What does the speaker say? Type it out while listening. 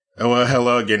Well,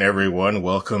 hello again, everyone.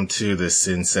 Welcome to the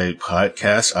Sensei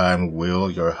Podcast. I'm Will,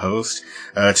 your host.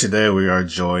 Today we are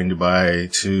joined by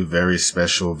two very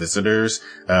special visitors.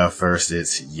 First,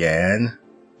 it's Yan.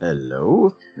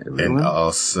 Hello, everyone. And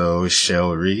also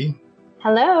Shelry.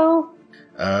 Hello.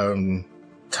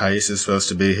 Thais is supposed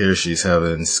to be here. She's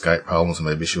having Skype problems.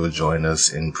 Maybe she will join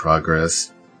us in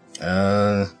progress.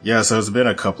 So it's been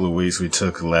a couple of weeks. We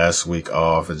took last week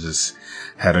off. I just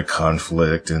had a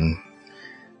conflict and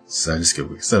so I just get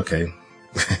it's okay.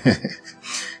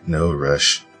 No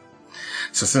rush.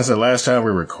 So since the last time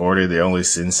we recorded, the only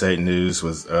Sensei news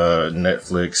was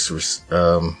Netflix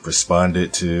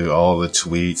responded to all the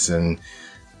tweets and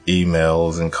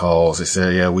emails and calls. They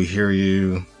said, yeah, we hear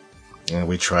you. And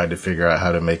we tried to figure out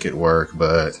how to make it work,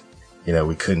 but,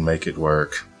 we couldn't make it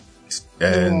work.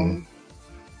 And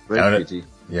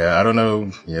I don't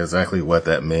know exactly what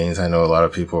that means. I know a lot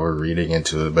of people are reading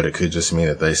into it, but it could just mean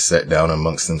that they sat down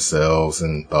amongst themselves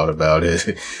and thought about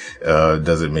it.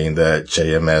 Doesn't mean that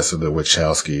JMS or the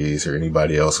Wachowskis or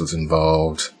anybody else was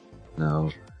involved. No.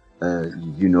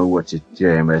 You know what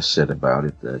JMS said about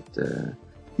it, that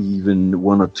even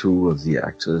one or two of the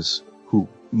actors who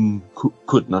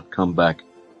could not come back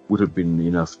would have been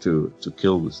enough to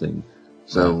kill the thing.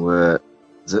 So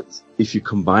if you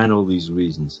combine all these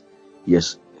reasons,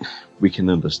 yes, we can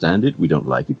understand it. We don't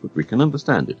like it, but we can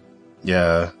understand it.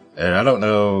 Yeah, and I don't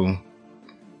know.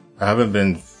 I haven't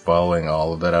been following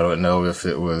all of that. I don't know if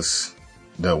it was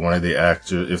that one of the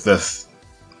actors, if the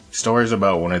stories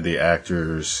about one of the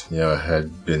actors,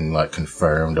 had been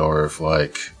confirmed, or if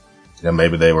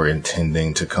maybe they were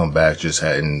intending to come back, just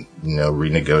hadn't,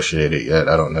 renegotiated yet.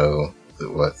 I don't know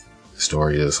what the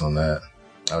story is on that.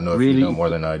 I don't know if you know more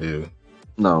than I do.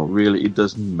 No, really, it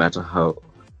doesn't matter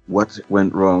what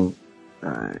went wrong.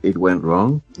 It went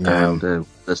wrong, and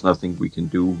there's nothing we can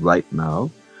do right now.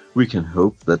 We can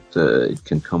hope that it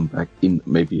can come back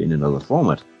maybe in another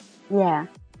format. Yeah.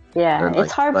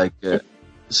 It's hard.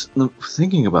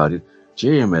 Thinking about it,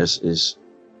 JMS is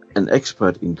an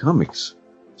expert in comics,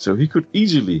 so he could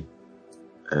easily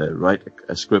write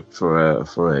a script for a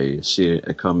series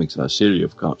of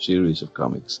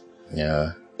comics.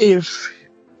 Yeah. If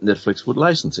Netflix would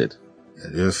license it.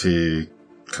 If he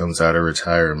comes out of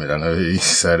retirement. I know he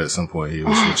said at some point he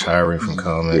was retiring from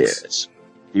comics. Yes.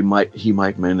 He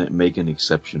might make an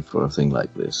exception for a thing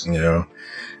like this.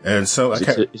 And so like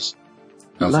the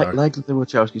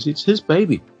Wachowskis, it's his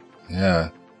baby.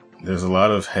 Yeah. There's a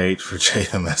lot of hate for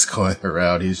JMS going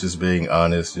around. He's just being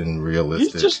honest and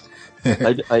realistic.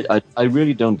 I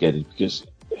really don't get it, because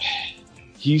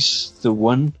he's the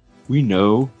one we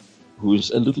know who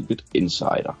is a little bit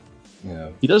insider.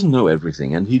 Yeah. He doesn't know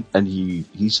everything, and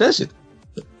he says it.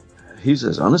 He's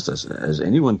as honest as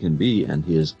anyone can be, and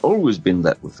he has always been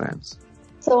that with fans.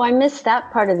 So I missed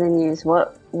that part of the news.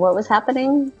 What was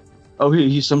happening? Oh,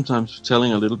 he's sometimes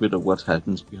telling a little bit of what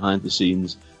happens behind the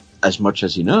scenes, as much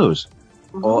as he knows,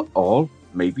 or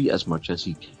maybe as much as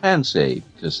he can say,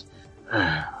 because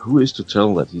who is to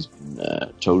tell that he's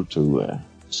been told to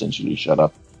essentially shut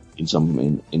up in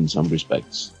some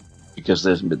respects, because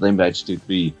they might still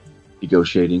be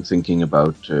negotiating, thinking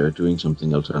about doing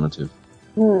something alternative.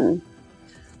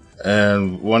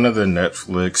 And one of the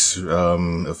Netflix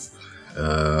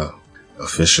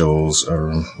officials,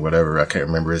 or whatever, I can't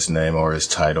remember his name or his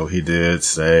title, he did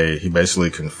say, he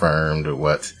basically confirmed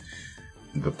what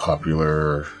the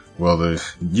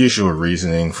usual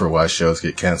reasoning for why shows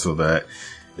get canceled, that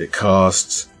it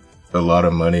costs a lot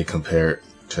of money compared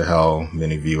to how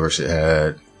many viewers it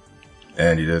had.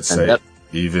 And he did say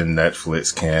even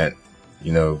Netflix can't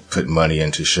put money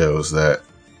into shows that,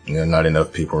 not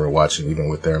enough people are watching, even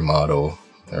with their model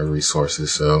or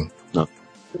resources. So, no.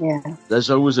 Yeah. There's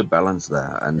always a balance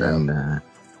there, and then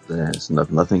there's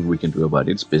nothing we can do about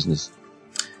it. It's business.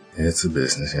 It's a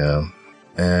business, yeah.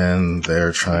 And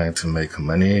they're trying to make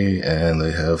money, and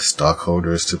they have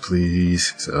stockholders to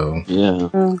please. So,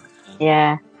 yeah.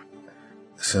 Yeah.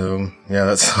 So,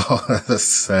 that's all. That's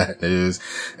sad news.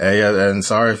 And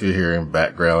sorry if you're hearing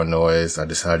background noise. I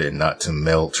decided not to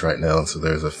melt right now, so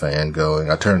there's a fan going.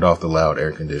 I turned off the loud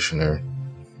air conditioner.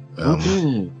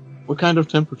 Okay. What kind of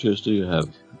temperatures do you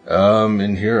have?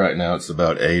 In here right now, it's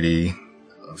about 80.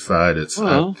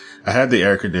 Outside, I had the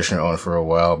air conditioner on for a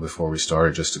while before we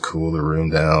started, just to cool the room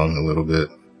down a little bit.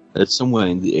 It's somewhere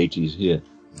in the 80s here.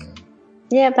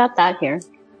 Yeah, about that here.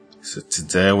 So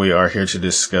today we are here to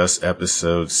discuss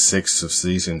episode 6 of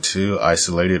season 2,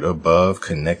 Isolated Above,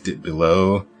 Connected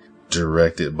Below,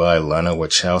 directed by Lana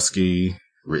Wachowski,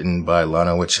 written by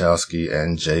Lana Wachowski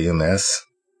and JMS.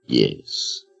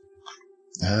 Yes.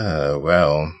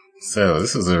 Well, so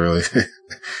this is a really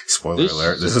Spoiler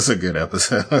alert, this is a good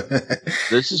episode.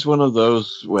 This is one of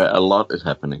those where a lot is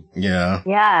happening. Yeah.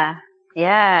 Yeah.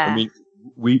 Yeah. I mean,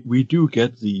 we do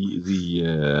get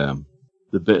the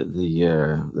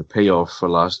payoff for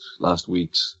last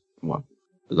week's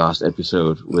last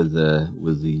episode with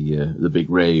the big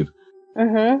rave.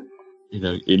 Mm-hmm.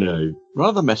 In a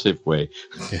rather massive way.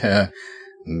 Yeah.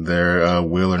 There,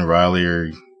 Will and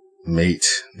Riley meet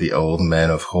the old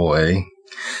man of Hoy.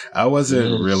 I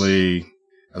wasn't really,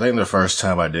 I think the first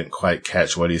time I didn't quite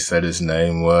catch what he said his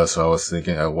name was, so I was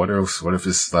thinking, what if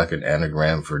it's like an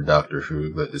anagram for Doctor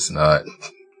Who, but it's not.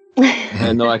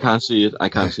 No, I can't see it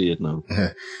now.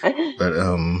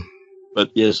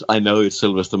 But yes, I know it's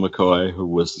Sylvester McCoy who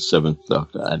was the 7th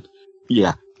Doctor, and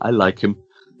yeah, I like him.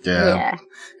 Yeah.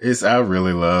 I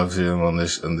really love him on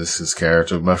his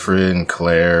character. My friend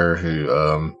Claire,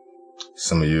 who,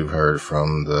 some of you have heard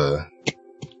from the,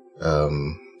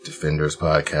 Defenders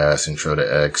podcast, Intro to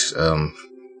X,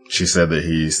 she said that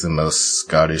he's the most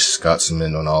Scottish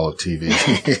Scotsman on all of TV.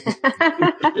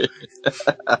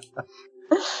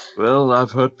 Well,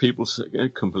 I've heard people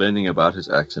complaining about his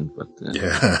accent, but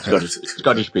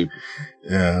Scottish people.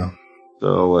 Yeah.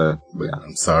 So, yeah.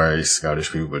 I'm sorry,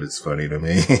 Scottish people, but it's funny to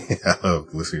me. I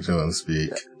love listening to him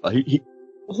speak. He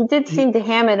did seem to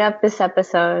ham it up this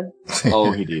episode.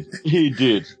 Oh, he did. He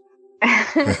did.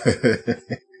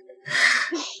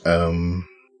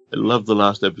 I love the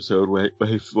last episode where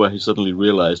he suddenly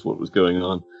realized what was going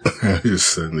on.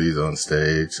 Suddenly he's on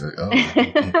stage. Like,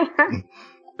 oh.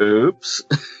 Oops.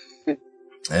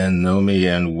 And Nomi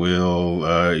and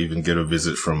Will even get a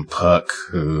visit from Puck,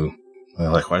 who,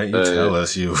 why didn't you tell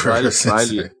us you were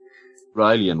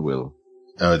Riley and Will.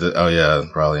 Yeah,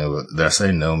 Riley and Will. Did I say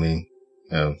Nomi?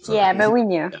 Oh, yeah, but we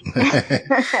knew.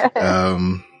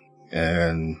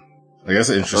 And I guess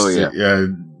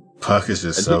interesting. Puck is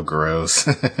just so gross.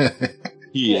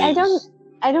 I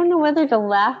don't know whether to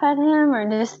laugh at him or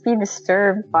just be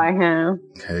disturbed by him.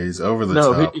 Okay, he's over the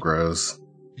top gross.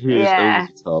 He is over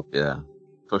the top, yeah.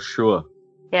 For sure.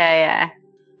 Yeah.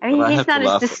 I mean, he's not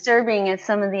as disturbing as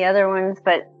some of the other ones,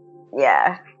 but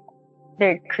yeah,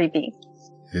 they're creepy.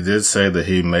 He did say that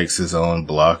he makes his own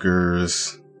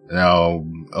blockers. Now,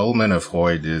 Old Man of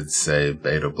Hoy did say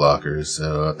beta blockers,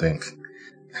 so I think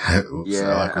I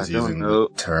was using the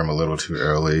term a little too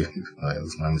early. That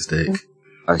was my mistake.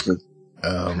 I think.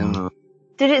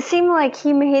 Did it seem like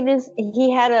he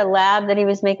had a lab that he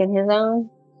was making his own?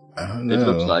 I don't know. It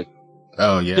looks like.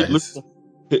 Oh yeah.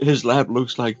 His lab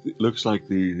looks like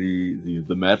the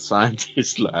mad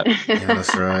scientist lab. Yeah,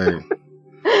 that's right.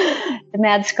 The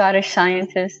mad Scottish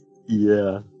scientist.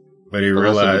 Yeah. But he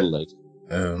realizes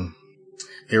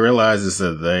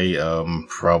that they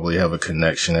probably have a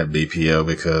connection at BPO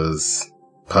because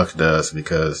Puck does,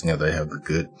 because they have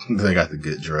they got the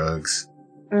good drugs.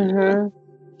 Mm-hmm.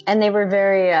 And they were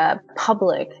very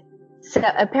public. So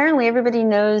apparently everybody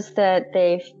knows that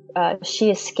she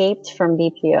escaped from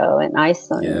BPO in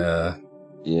Iceland. Yeah.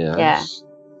 Yeah.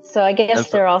 So I guess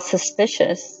they're all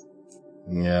suspicious.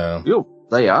 Yeah. Yo,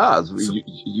 they are.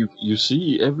 You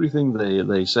see everything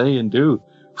they say and do.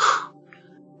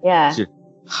 Yeah.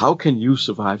 How can you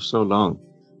survive so long?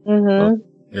 Mm-hmm.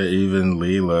 Yeah, even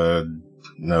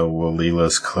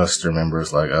Leela's cluster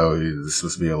members like, oh, this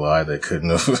must be a lie. They couldn't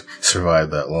have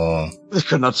survived that long. They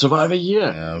could not survive a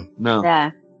year. Yeah. No.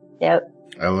 Yeah. Yep.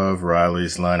 I love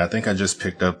Riley's line. I think I just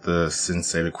picked up the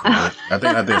Sensate equivalent. I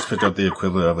just picked up the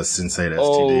equivalent of a Sensate STD.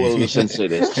 Oh, the Sensate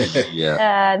STD,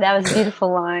 yeah. That was a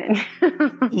beautiful line.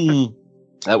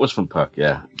 That was from Puck,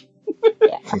 yeah.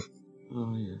 Yeah.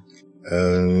 Oh, yeah.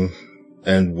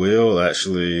 And Will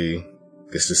actually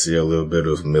gets to see a little bit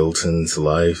of Milton's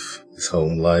life, his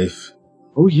home life.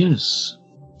 Oh, yes.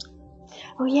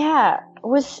 Oh, yeah.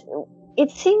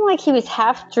 It seemed like he was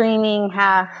half dreaming,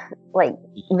 half,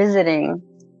 visiting.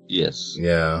 Yes.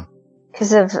 Yeah.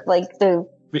 Because of, the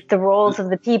roles of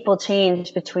the people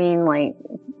changed between,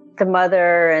 the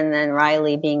mother and then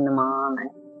Riley being the mom.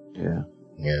 Yeah.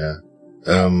 Yeah.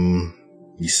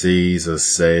 He sees a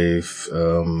safe,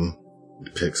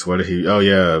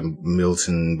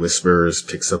 Milton whispers,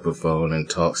 picks up a phone and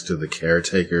talks to the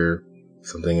caretaker.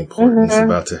 Something important is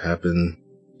about to happen.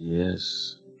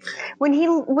 Yes. When he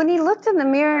looked in the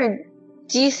mirror,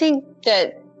 do you think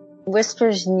that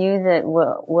Whispers knew that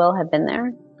Will had been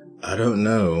there? I don't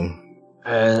know.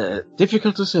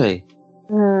 Difficult to say.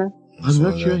 Mm. I'm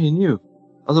not sure he knew.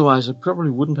 Otherwise, I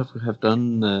probably wouldn't have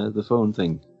done the phone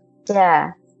thing.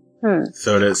 Yeah.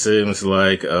 So that seems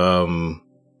like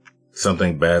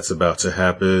something bad's about to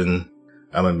happen.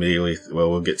 I'm immediately,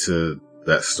 we'll get to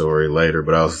that story later,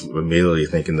 but I was immediately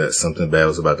thinking that something bad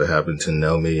was about to happen to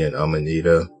Nomi and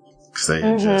Amanita. 'Cause they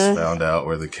had just found out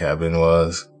where the cabin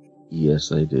was. Yes,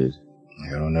 they did.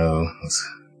 I don't know.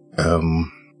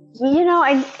 You know,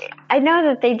 I know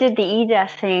that they did the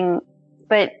E-Death thing,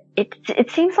 but it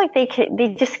seems like they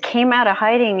just came out of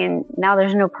hiding and now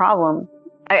there's no problem.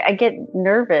 I get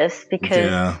nervous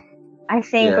because I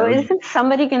think, isn't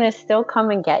somebody going to still come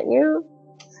and get you?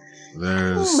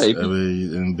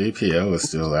 And BPO is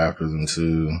still after them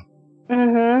too.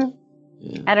 Mm-hmm.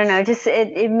 Yeah. I don't know. Just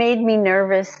it made me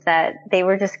nervous that they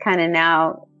were just kind of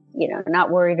now,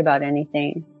 not worried about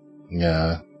anything.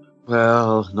 Yeah.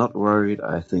 Well, not worried,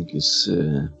 I think is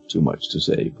too much to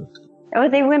say, but. Oh,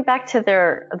 they went back to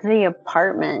the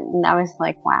apartment, and I was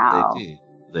like, wow.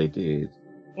 They did.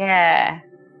 Yeah.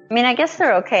 I mean, I guess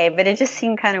they're okay, but it just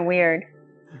seemed kind of weird.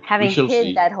 Having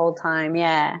hid that whole time,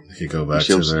 yeah. They could go back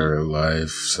to their life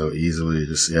so easily.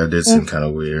 It did seem kind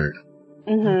of weird.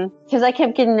 Mm-hmm. Because I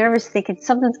kept getting nervous thinking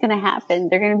something's going to happen.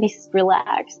 They're going to be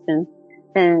relaxed, and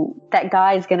then that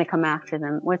guy's going to come after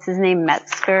them. What's his name?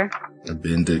 Metzger?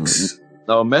 Bendix.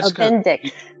 No, Metzger.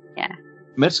 Bendix. Yeah.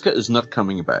 Metzger is not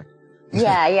coming back.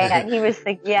 Yeah. He was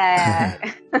like, yeah.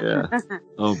 Yeah.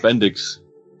 Oh, Bendix.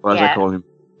 Or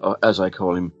as I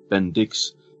call him,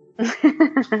 Bendix.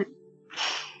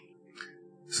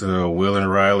 So Will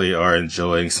and Riley are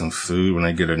enjoying some food when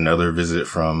they get another visit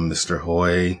from Mr.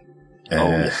 Hoy.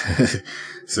 And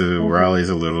so Riley's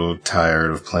a little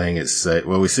tired of playing it safe.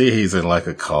 Well, we see he's in like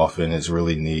a coffin. It's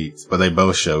really neat. But they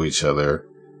both show each other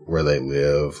where they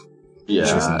live. Yeah.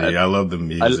 Which is neat. I love the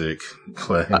music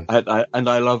playing. I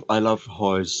love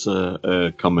Hoy's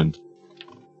comment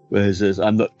where he says,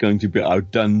 "I'm not going to be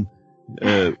outdone."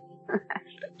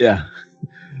 Yeah.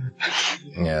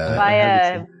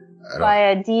 By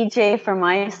a DJ from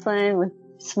Iceland with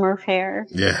Smurf hair.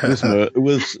 Yeah.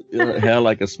 With hair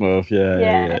like a Smurf.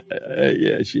 Yeah.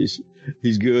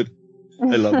 He's good.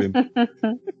 I love him.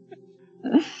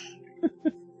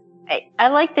 I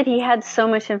like that he had so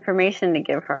much information to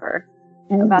give her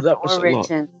about the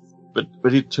origins. But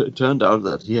it turned out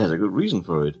that he had a good reason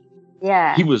for it.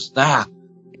 Yeah. He was there.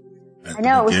 I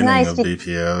know, it was nice. Of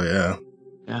BPO,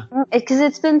 yeah. Because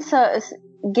it's been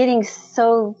getting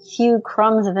so few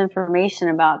crumbs of information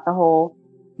about the whole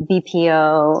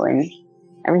BPO and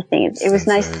everything. It was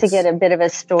nice to get a bit of a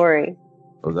story.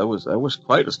 Oh, that was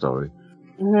quite a story.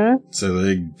 Mm-hmm. So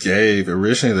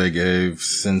originally they gave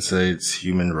Sensates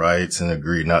human rights and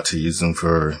agreed not to use them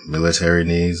for military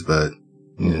needs, but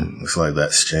looks like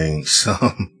that's changed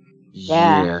some.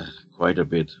 Yeah, quite a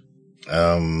bit.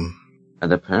 And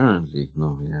apparently,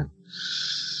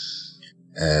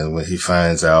 And when he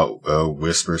finds out,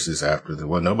 Whispers is after them.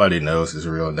 Well, nobody knows his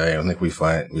real name. I think we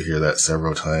hear that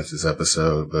several times this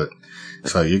episode, but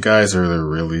it's like, you guys are either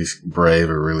really brave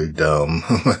or really dumb.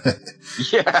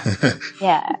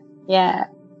 Yeah.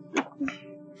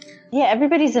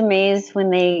 Everybody's amazed when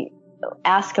they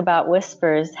ask about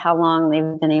Whispers, how long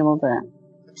they've been able to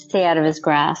stay out of his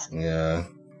grasp. Yeah.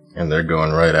 And they're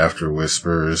going right after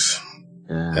Whispers.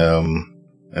 Yeah.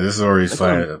 And this is where we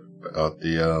find out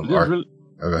the,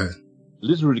 go ahead.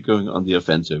 Literally going on the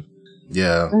offensive.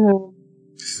 Yeah. Mm-hmm.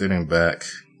 Sitting back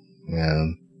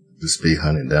and just be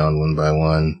hunted down one by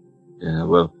one. Yeah,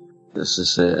 well, this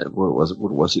is, what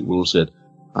was it Will said?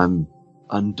 I'm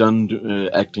done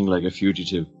acting like a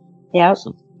fugitive. Yeah.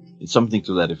 It's something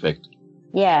to that effect.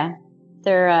 Yeah.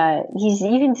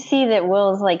 You can see that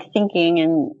Will's like thinking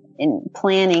and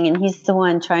planning, and he's the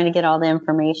one trying to get all the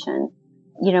information.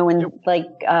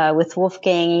 With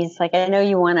Wolfgang, he's like, I know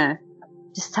you want to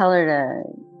just tell her to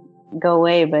go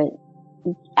away, but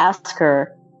ask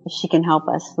her if she can help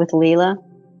us with Leela.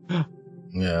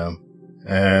 Yeah.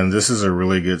 And this is a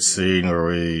really good scene where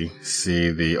we see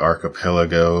the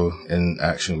archipelago in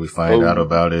action. We find out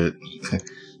about it.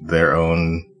 Their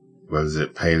own,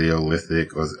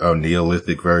 Paleolithic,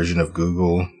 Neolithic version of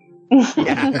Google.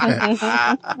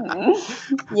 Yeah.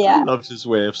 I love his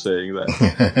way of saying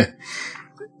that.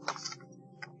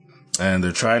 And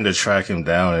they're trying to track him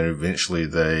down, and eventually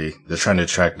they're trying to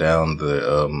track down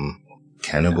the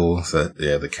cannibal.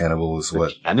 The cannibal is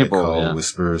what they call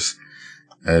Whispers.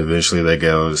 And eventually they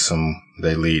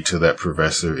lead to that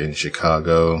professor in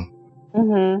Chicago.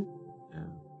 Mm-hmm.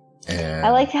 And I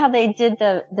liked how they did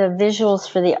the visuals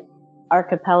for the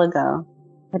archipelago.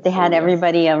 But they had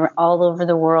everybody all over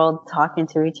the world talking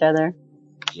to each other.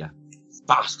 Yeah.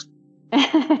 Fast.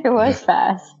 It was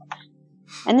fast.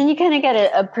 And then you kind of get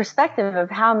a perspective of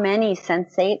how many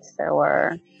sensates there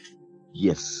were.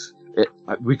 Yes.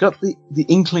 We got the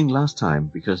inkling last time,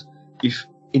 because if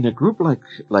in a group like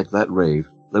that rave,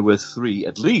 there were 3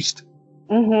 at least,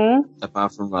 mm-hmm.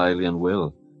 apart from Riley and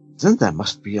Will, then there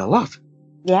must be a lot.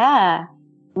 Yeah.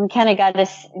 We kind of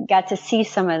got to see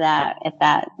some of that at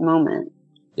that moment.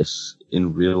 Yes,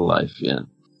 in real life, yeah.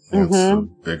 It's a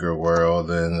bigger world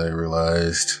than they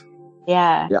realized.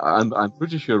 Yeah. Yeah, I'm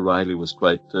pretty sure Riley was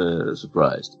quite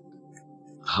surprised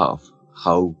how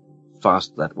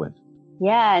fast that went.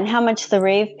 Yeah, and how much the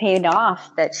rave paid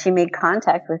off that she made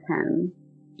contact with him.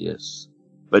 Yes,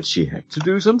 but she had to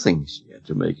do something. She had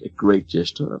to make a great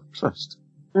gesture of trust.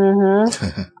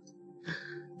 Mm-hmm.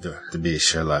 To be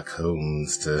Sherlock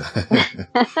Holmes to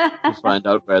find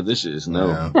out where this is.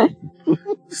 No, yeah.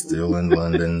 Still in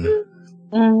London.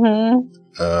 Mm-hmm.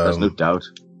 There's no doubt.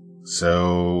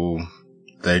 So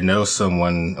they know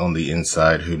someone on the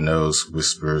inside who knows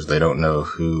whispers. They don't know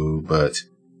who, but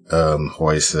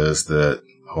Hoy said that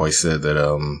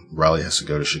Riley has to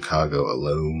go to Chicago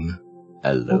alone.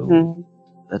 Alone. Mm-hmm.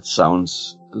 That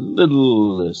sounds a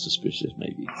little suspicious,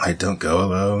 maybe. Like, don't go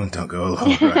alone,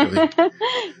 Riley.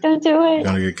 Don't do it. You're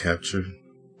gonna get captured.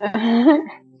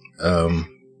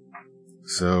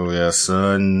 So yeah,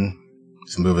 Sun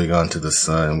is moving on to the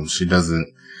Sun. She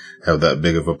doesn't have that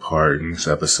big of a part in this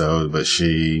episode, but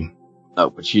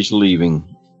but she's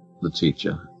leaving the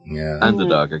teacher. Yeah. And the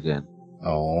dog again.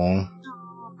 Oh,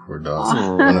 poor dog.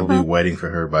 I'm gonna be waiting for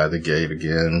her by the gate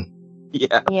again.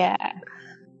 Yeah. Yeah.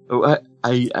 Oh,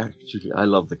 I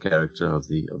love the character of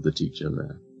the teacher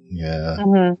there. Yeah.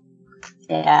 Mm-hmm.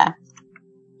 Yeah.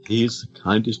 He is the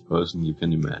kindest person you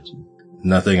can imagine.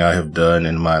 Nothing I have done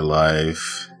in my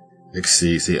life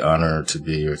exceeds the honor to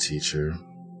be your teacher.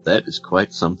 That is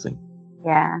quite something.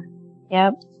 Yeah.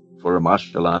 Yep. For a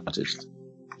martial artist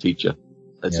teacher.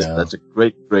 That's a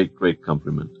great, great, great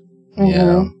compliment. Mm-hmm.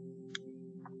 Yeah.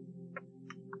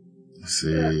 Let's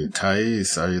see.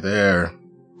 Thais, are you there?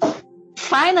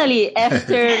 Finally,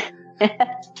 after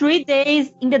 3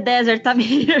 days in the desert, I'm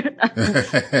here.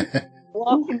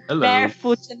 Walking Hello.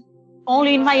 barefoot and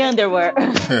only in my underwear.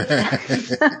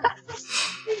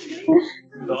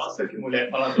 Nossa, que mulher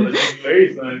faladora de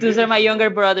inglês, né? Those are my younger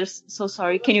brothers. So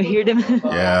sorry. Can you hear them?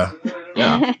 Yeah.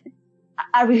 Yeah.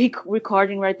 Are we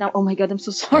recording right now? Oh my god, I'm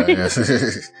so sorry.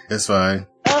 It's fine.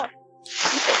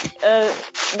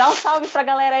 Dá um salve pra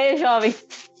galera aí, jovem.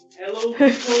 Hello,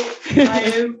 people. I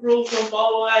am from São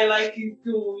Paulo. I like it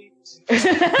too.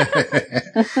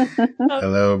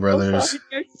 Hello, brothers.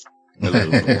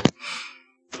 Hello.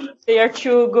 They are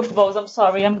two goofballs. I'm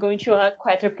sorry. I'm going to a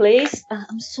quieter place.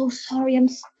 I'm so sorry.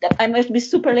 I must be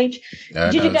super late.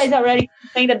 Did you guys already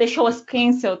complain that the show was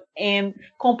canceled and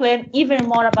complain even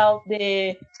more about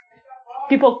the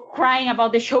people crying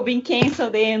about the show being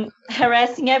canceled and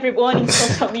harassing everyone in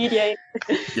social media?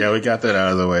 Yeah, we got that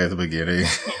out of the way at the beginning.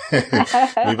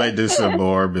 We might do some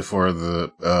more before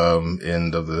the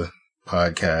end of the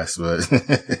podcast, but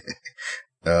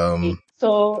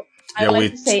So I would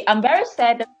like to say I'm very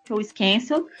sad that the show is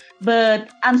canceled, but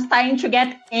I'm starting to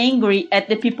get angry at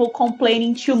the people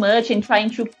complaining too much and trying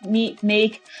to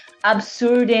make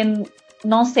absurd and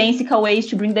nonsensical ways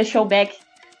to bring the show back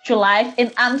to life.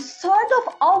 And I'm sort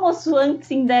of almost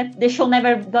wanting that the show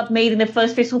never got made in the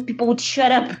first place so people would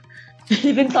shut up.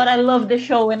 Even thought I love the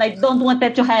show and I don't want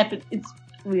that to happen. It's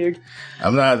weird.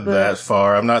 I'm not that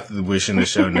far. I'm not wishing the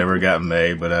show never got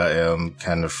made, but I am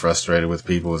kind of frustrated with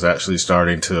people. It's actually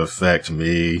starting to affect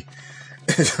me.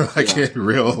 Like in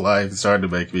real life, it's starting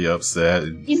to make me upset.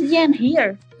 Is Jan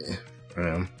here?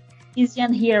 Yeah. Is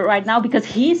Jan here right now? Because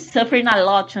he's suffering a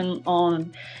lot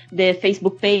on the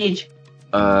Facebook page.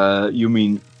 You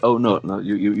mean? Oh no,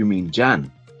 you mean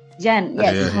Jan? Jan,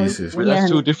 yes. Yeah, Well, that's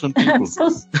two different people.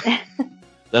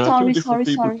 There are two different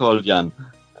people called Jan.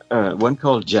 One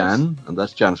called Jan, and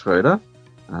that's Jan Schroeder.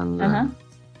 And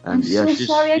I'm so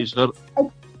sorry. she's heard.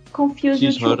 Confused.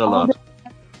 She's heard a lot.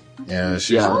 Yeah,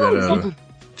 she's been a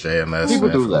JMS fan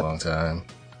for a long time.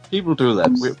 People do that.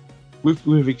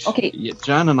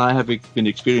 Jan and I have been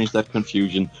experienced that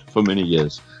confusion for many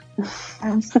years.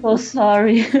 I'm so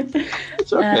sorry.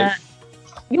 It's okay.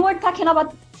 You were talking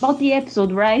about the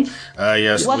episode, right?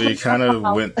 Yes, we kind of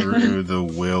went through the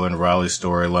Will and Riley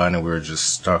storyline, and we were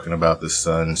just talking about the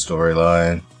Sun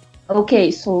storyline.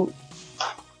 Okay, so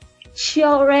she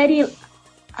already...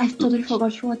 I totally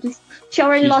forgot what this... She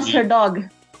already lost her dog.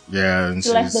 Yeah, and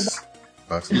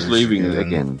she's leaving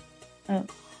again.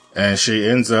 And she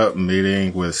ends up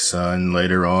meeting with Sun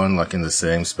later on, like in the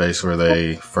same space where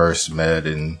they first met,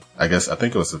 and I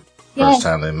think it was the first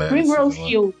time they met. Primrose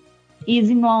Hill is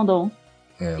in London.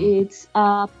 Yeah. It's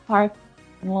a park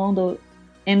in London,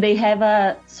 and they have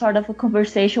a sort of a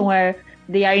conversation where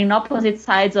they are in opposite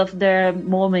sides of their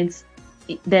moments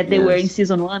that they were in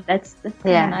season 1. That's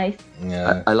kind of nice.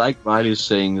 Yeah. I like Riley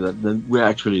saying that we're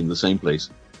actually in the same place.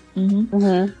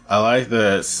 I like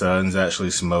that Sun's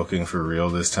actually smoking for real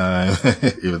this time,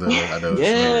 even though I know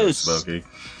it's smoking.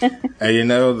 And you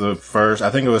know, I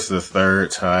think it was the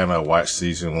third time I watched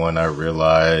season 1, I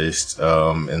realized,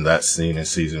 in that scene in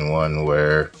season 1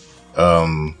 where,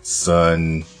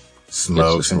 Sun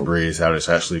smokes and breathes out,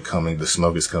 the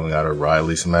smoke is coming out of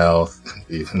Riley's mouth,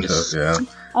 even though,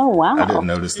 Oh, wow. I didn't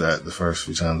notice that the first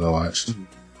few times I watched.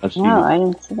 No, I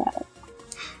didn't see that.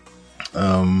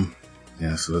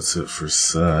 Yeah, so that's it for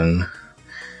Sun.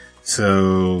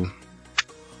 So,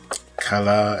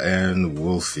 Kala and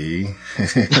Wolfie.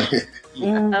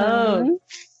 Oh,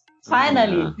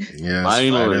 finally. Yes,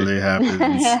 finally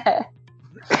happens.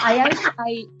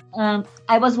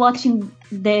 I was watching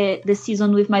the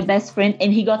season with my best friend,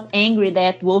 and he got angry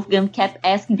that Wolfgang kept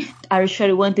asking, "Are you sure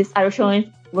you want this? Are you sure you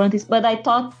want this?" But I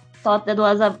thought that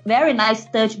was a very nice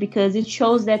touch, because it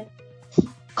shows that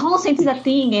consent is a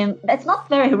thing, and that's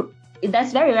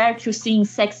very rare to see in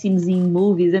sex scenes in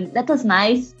movies, and that was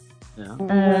nice.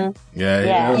 It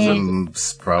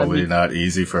was probably not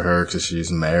easy for her because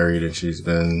she's married and she's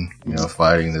been,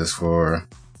 fighting this for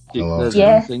a long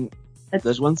time.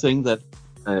 There's one thing that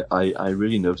I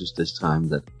really noticed this time,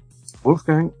 that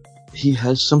Wolfgang, he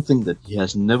has something that he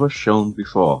has never shown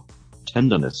before: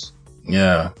 tenderness.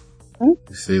 Yeah, you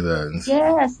see that.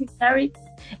 Yes, he's very.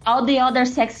 All the other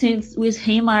sex scenes with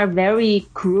him are very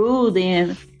crude,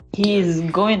 and he's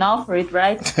going off for it,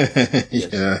 right?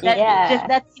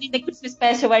 That scene in the Christmas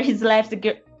special where he's left the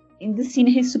girl. In the scene,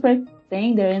 he's super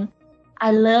tender, and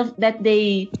I love that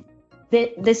the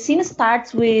scene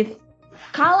starts with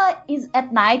Kala is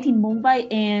at night in Mumbai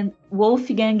and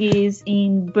Wolfgang is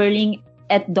in Berlin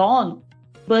at dawn.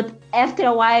 But after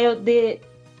a while, it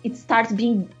starts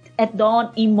being at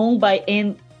dawn in Mumbai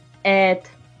and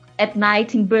at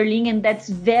night in Berlin, and that's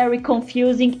very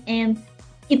confusing. And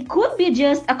it could be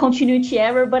just a continuity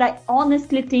error, but I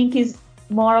honestly think it's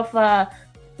more of a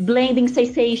blending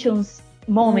sensations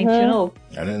moment, I didn't know.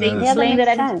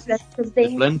 They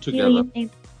blend together.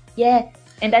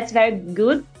 And that's very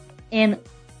good. And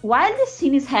while the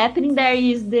scene is happening, there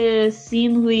is the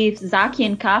scene with Zaki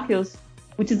and Kafios,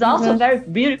 which is also very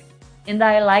beautiful. And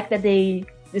I like that they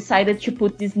decided to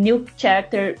put this new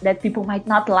character that people might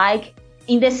not like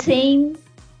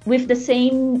with the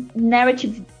same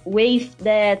narrative wave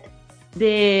that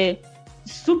the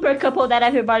super couple that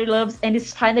everybody loves and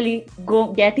is finally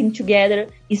getting together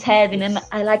is having. And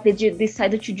I like that you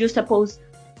decided to juxtapose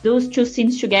those two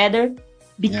scenes together,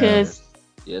 because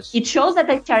it shows that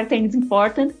the character is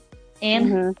important,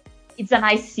 and it's a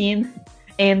nice scene,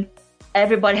 and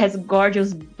everybody has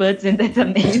gorgeous butts, and that's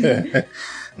amazing.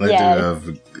 They do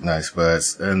have nice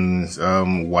butts. And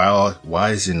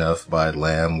Wise Enough by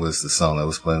Lamb was the song that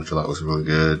was playing, which I thought was really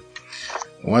good.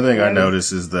 One thing I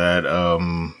noticed is that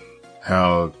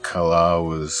how Kala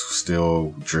was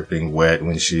still dripping wet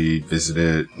when she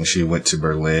went to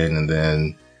Berlin, and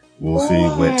then Wolfie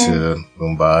went to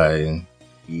Mumbai, and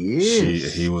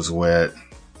he was wet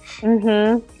in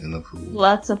the pool.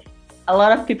 A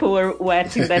lot of people were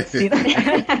wet in that scene.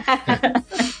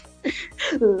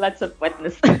 Lots of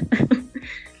wetness.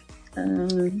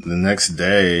 The next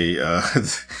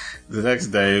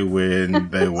day when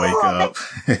they wake up,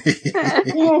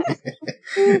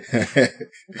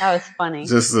 that was funny.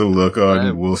 Just the look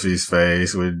on Wolfie's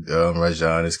face when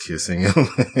Rajan is kissing him.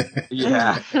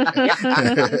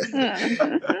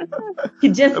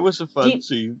 That was a fun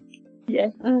scene.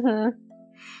 Yeah.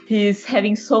 He's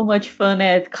having so much fun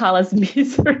at Kala's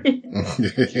misery.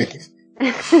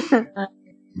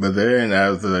 But then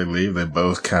after they leave, they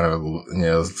both kind of,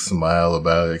 smile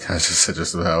about it. Kind of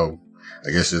just how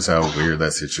weird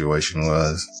that situation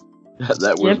was.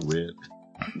 That was weird.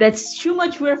 That's too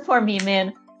much weird for me,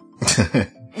 man.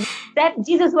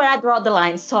 This is where I draw the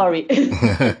line. Sorry.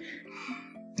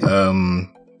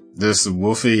 There's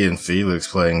Wolfie and Felix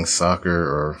playing soccer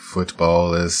or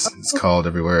football, as it's called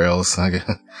everywhere else, I guess.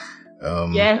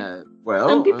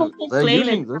 Some people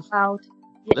complain about.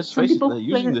 Let's face it, they're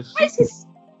using this.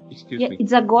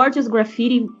 It's a gorgeous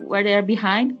graffiti where they're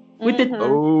behind with the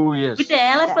with the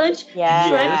elephant.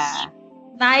 Yeah.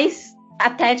 Nice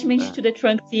attachment to the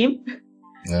trunk theme.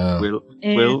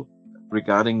 Well,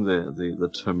 regarding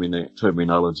the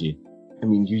terminology, I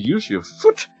mean, you use your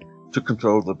foot to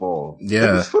control the ball.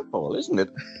 Yeah. It's football, isn't it?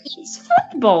 It's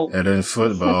football. And in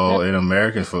football, in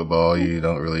American football, you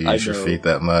don't really use your feet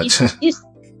that much.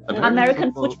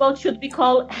 American football should be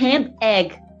called hand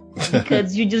egg.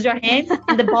 Because you use your hands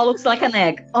and the ball looks like an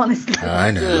egg, honestly.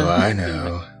 I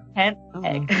know. Hand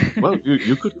egg. Well,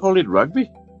 you could call it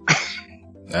rugby.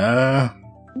 Yeah,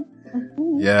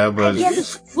 but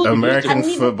American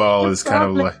football is kind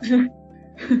of like...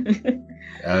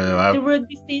 The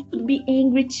rugby fans would be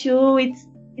angry too.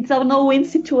 It's a no-win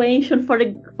situation for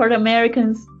the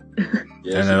Americans.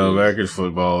 Yes, I know American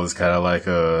football is kind of like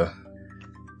a.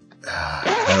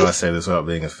 How do I say this without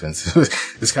being offensive?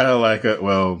 It's kind of like I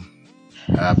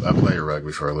played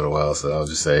rugby for a little while, so I'll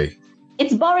just say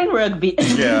it's boring rugby.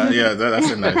 Yeah,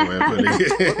 that's a nice way of putting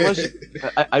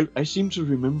it. I seem to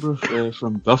remember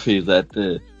from Buffy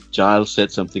that Giles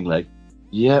said something like,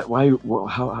 "Yeah, why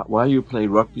you play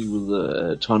rugby with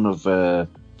a ton of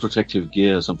protective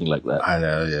gear or something like that?" I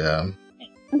know, yeah.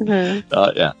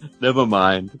 Mm-hmm. Yeah, never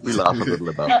mind. We laugh a little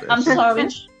about this. I'm sorry.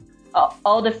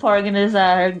 All the foreigners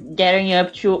are getting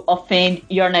up to offend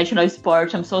your national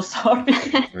sport. I'm so sorry.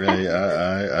 Really,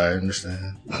 I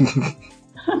understand.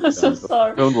 I'm so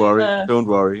sorry. Don't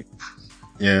worry.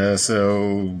 Yeah,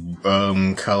 so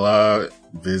Kala,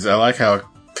 I like how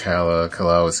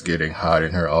Kala was getting hot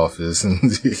in her office, and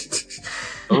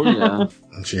oh yeah,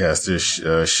 she has to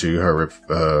shoo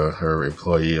her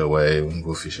employee away when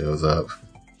Wolfie shows up.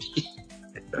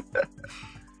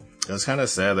 It was kind of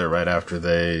sad that right after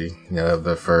they, have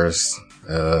the first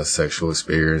sexual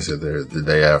experience, or the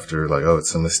day after, like, oh,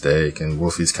 it's a mistake, and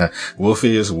Wolfie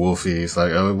is Wolfie. It's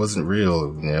like, oh, it wasn't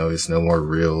real. It's no more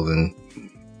real than,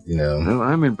 No,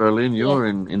 I'm in Berlin. You're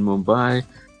in Mumbai.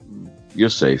 You're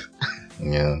safe.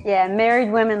 Yeah. Yeah,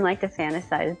 married women like to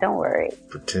fantasize. Don't worry.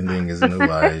 Pretending is a new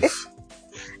life.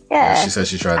 Yeah. She said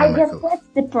she tried to I make guess that's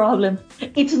the problem.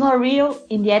 It's not real,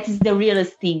 and yet it's the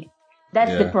realest thing.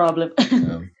 That's the problem.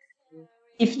 Yeah.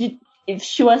 If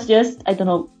she was just, I don't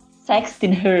know,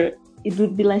 sexting her, it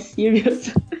would be less serious.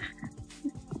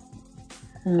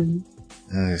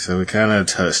 Okay, so we kind of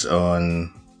touched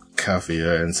on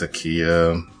Kafia and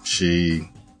Sakia. She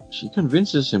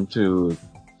convinces him to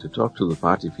talk to the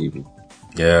party people.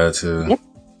 Yeah,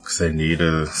 because they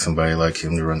needed somebody like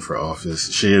him to run for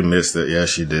office. She admits that, yeah,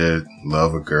 she did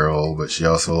love a girl, but she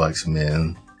also likes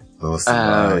men.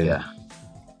 Yeah.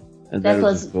 And that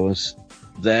was, of course,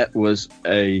 that was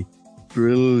a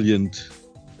brilliant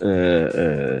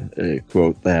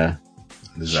quote there.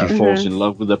 She falls in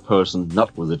love with a person,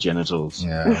 not with the genitals.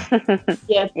 Yeah.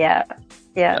 Yeah.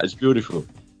 It's beautiful.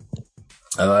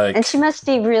 And she must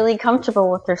be really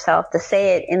comfortable with herself to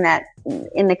say it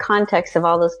in the context of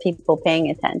all those people paying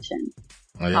attention.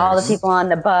 Oh, yes. All the people on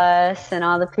the bus and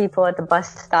all the people at the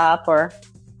bus stop were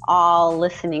all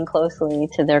listening closely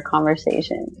to their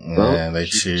conversation. Yeah, they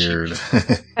cheered.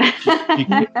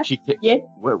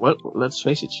 Well, let's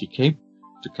face it, she came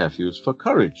to Cafuse for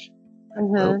courage.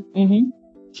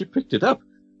 She picked it up.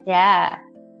 Yeah.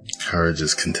 Courage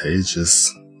is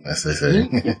contagious, as they say.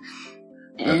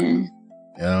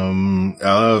 I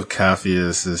love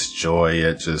Cafius's joy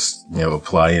at just,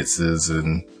 appliances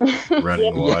and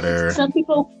running water.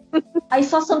 I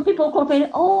saw some people complaining,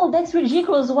 oh, that's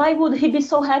ridiculous. Why would he be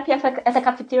so happy at a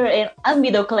cafeteria? And I'm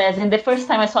middle class. And the first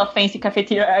time I saw a fancy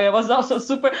cafeteria, I was also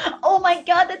super, oh my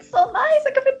God, that's so nice,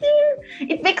 a cafeteria.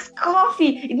 It makes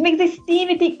coffee. It makes the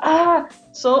steamy thing.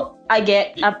 So I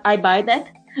buy that.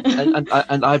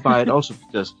 and I buy it also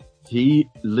because he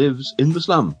lives in the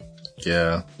slum.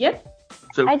 Yeah. Yep.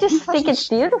 So I just think it's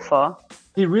beautiful.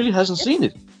 He really hasn't seen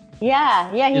it. Yeah,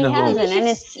 he hasn't, and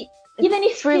it's even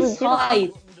if he saw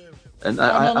it. And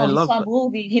I love a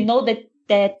movie. He know that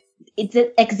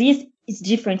it exists. It's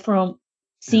different from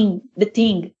seeing the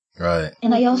thing. Right.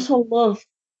 And I also love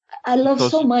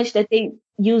so much that they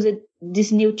used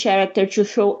this new character to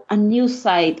show a new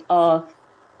side of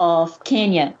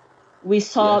Kenya. We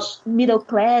saw middle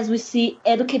class. We see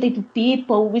educated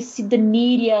people. We see the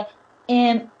media,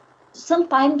 and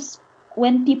sometimes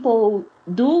when people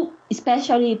do,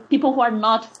 especially people who are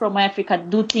not from Africa,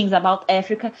 do things about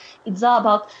Africa, it's all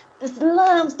about the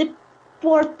slums, the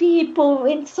poor people,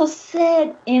 and it's so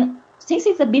sad. And since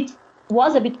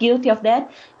was a bit guilty of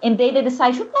that, and they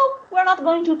decided, no, we're not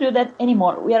going to do that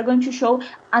anymore. We are going to show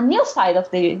a new side of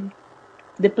the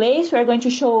place. We are going to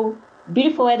show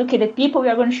beautiful, educated people. We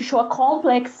are going to show a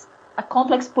complex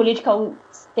political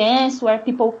stance where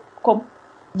people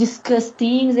discuss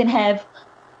things and have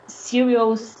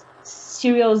serious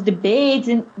debates,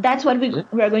 and that's what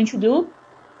we are going to do.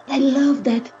 I love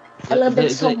that. I love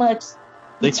that so much.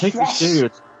 They take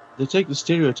the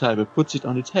stereotype and puts it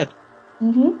on its head.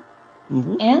 And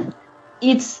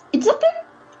it's a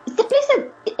place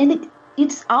that, and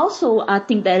it's also a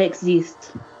thing that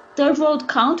exists. Third world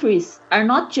countries are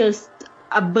not just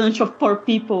a bunch of poor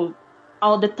people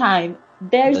all the time.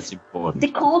 There's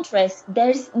the contrast.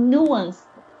 There's nuance.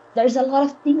 There's a lot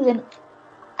of things, and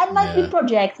I might be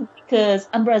projecting because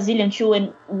I'm Brazilian too,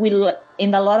 and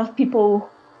a lot of people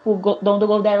who don't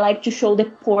go there like to show the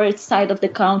poor side of the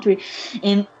country.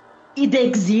 And it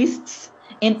exists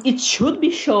and it should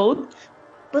be showed,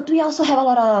 but we also have a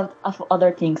lot of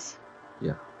other things.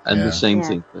 Yeah, and the same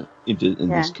thing in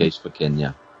this case for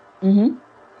Kenya. Mm-hmm.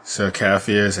 So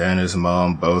Capheus and his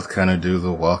mom both kind of do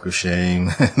the walk of shame.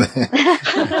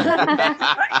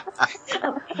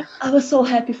 I was so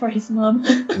happy for his mom.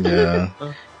 Yeah.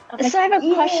 So I have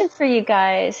a question for you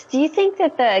guys. Do you think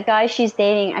that the guy she's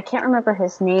dating, I can't remember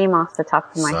his name off the top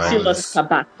of my head. Silas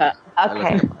Kabaka.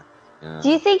 Okay. Do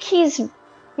you think he's,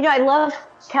 I love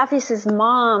Capheus's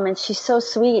mom and she's so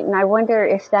sweet, and I wonder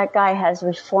if that guy has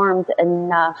reformed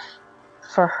enough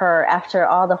for her after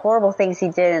all the horrible things he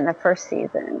did in the first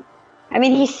season. I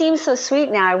mean, he seems so sweet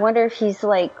now. I wonder if he's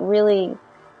like really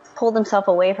pulled himself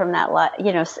away from that,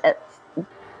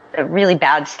 really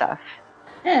bad stuff.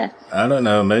 Yeah. I don't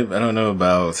know. Maybe I don't know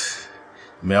about.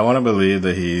 I mean, I want to believe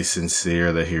that he's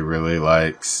sincere, that he really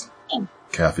likes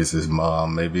Capheus's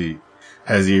mom. Maybe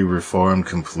has he reformed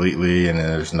completely, and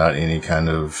there's not any kind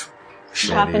of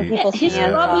shady.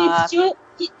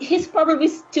 He's probably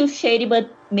still shady, but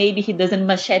maybe he doesn't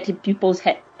machete people's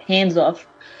hands off.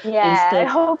 Yeah, I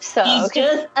hope so. He's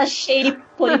just a shady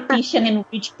politician and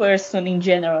rich person in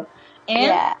general.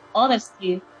 And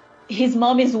honestly, his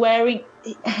mom is wearing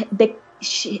a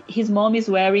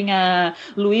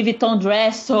Louis Vuitton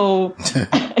dress, so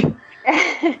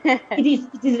it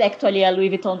is actually a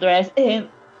Louis Vuitton dress, and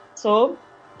so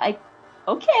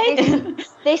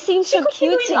they seem so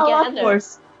cute together.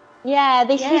 Yeah,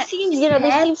 they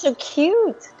seem so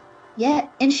cute. Yeah,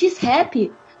 and she's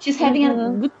happy. She's having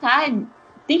a good time.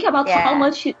 Think about how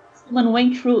much someone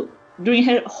went through during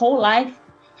her whole life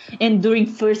and during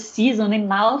first season, and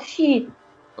now she's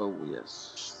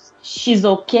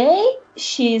okay.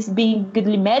 She's being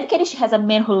goodly medicated. She has a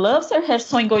man who loves her. Her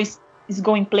son is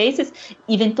going places,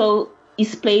 even though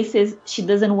it's places she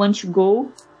doesn't want to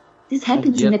go. This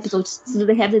happens in episodes. So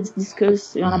they have this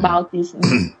discussion about this.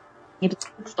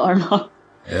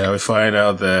 Yeah, we find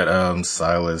out that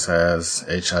Silas has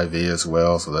HIV as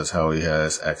well, so that's how he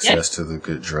has access to the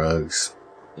good drugs.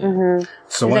 Mm-hmm.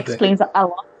 So that explains a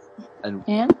lot. And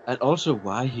also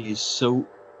why he is so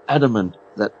adamant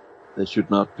that they should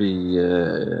not be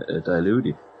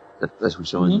diluted, as we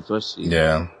saw in the first season.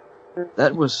 Yeah,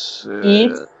 that was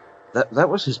that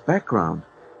was his background,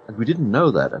 and we didn't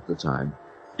know that at the time.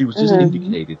 It was just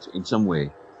indicated in some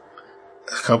way.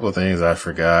 A couple of things I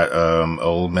forgot.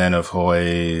 Old Man of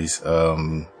Hoy's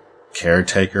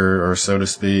caretaker, or so to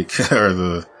speak, or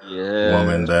the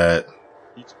woman that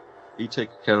he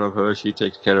takes care of her, she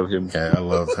takes care of him. Yeah, I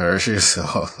love her. She's so.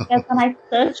 That's a nice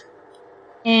touch.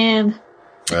 And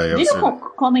did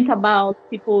you comment about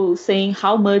people saying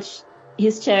how much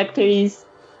his character is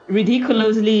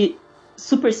ridiculously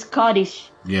super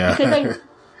Scottish? Yeah. Because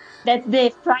that's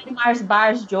the Friday Mars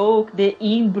Bars joke, the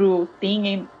Imbru thing,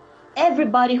 and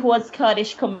everybody who was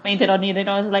Scottish commented on it, and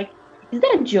I was like, is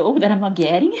that a joke that I'm not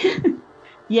getting?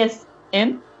 Yes,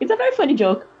 and it's a very funny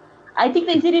joke. I think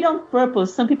they did it on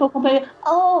purpose. Some people complain,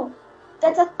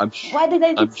 why did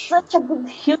they do such a good,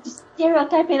 huge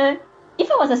stereotype? And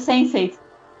if I was a sensei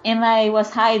and I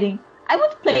was hiding, I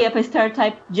would play up a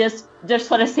stereotype just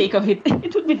for the sake of it.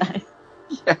 It would be nice.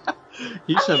 Yeah,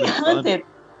 he's having fun.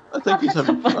 I think he's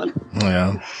having fun.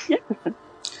 Yeah.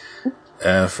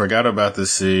 I forgot about the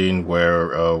scene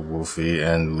where Wolfie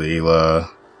and Leela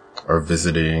are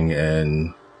visiting,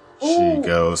 and she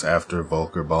goes after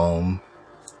Volker Baum.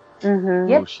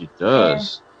 Mm-hmm. Oh, she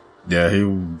does. Yeah,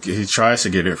 he tries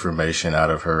to get information out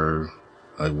of her,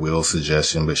 like Will's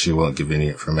suggestion, but she won't give any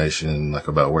information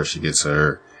about where she gets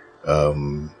her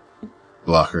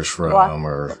blockers from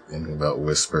or anything about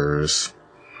whispers.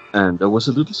 And there was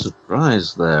a little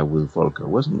surprise there with Volker,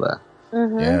 wasn't there?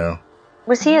 Mm-hmm. Yeah.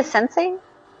 Was he a sensei?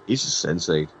 He's a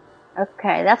sensei.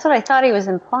 Okay, that's what I thought he was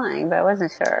implying, but I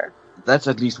wasn't sure. That's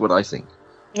at least what I think.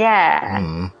 Yeah.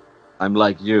 Mm-hmm. I'm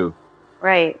like you.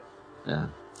 Right. Yeah.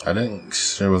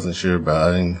 Wasn't sure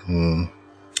about it.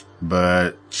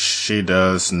 But she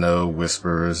does know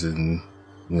whispers, and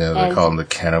they call him the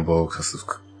cannibal because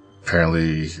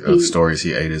apparently of stories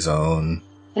he ate his own.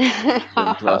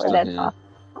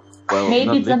 Well,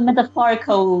 maybe it's a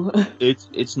metaphorical.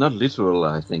 It's not literal,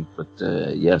 I think, but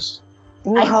yes.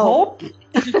 I hope.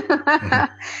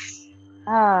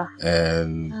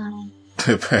 And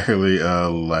apparently,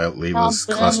 Leela's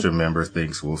cluster member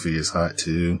thinks Wolfie is hot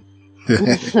too.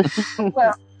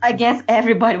 Well, I guess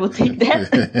everybody will think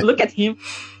that. Look at him.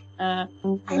 I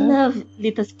love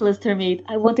Lita's cluster mate.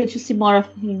 I wanted to see more of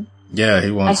him. Yeah,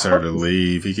 he wants her to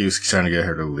leave. He keeps trying to get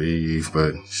her to leave,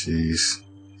 but she's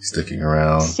sticking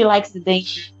around. She likes the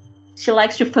danger. She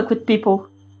likes to fuck with people.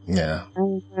 Yeah.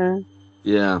 Mm-hmm.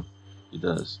 Yeah, he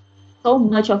does. so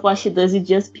much of what she does is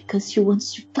just because she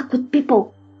wants to fuck with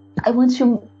people. I want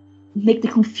to make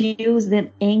them confused and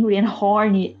angry and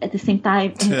horny at the same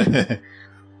time.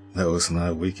 That was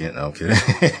my weekend. No, I'm kidding.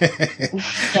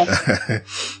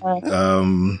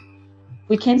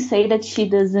 We can say that she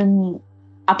doesn't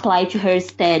apply to her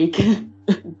aesthetic.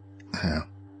 Yeah.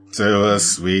 So it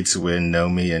was sweet when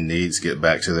Nomi and Needs get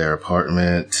back to their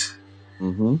apartment.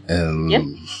 Mm-hmm.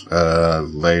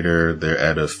 And later they're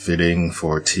at a fitting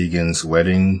for Tegan's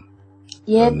wedding.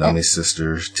 Yeah. Nomi's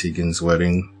sister Tegan's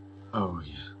wedding. Oh,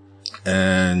 yeah.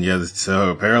 And yeah, so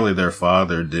apparently their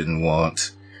father didn't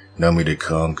want Nomi to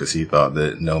come because he thought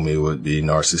that Nomi would be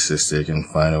narcissistic and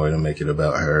find a way to make it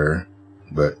about her.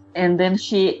 But and then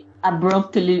she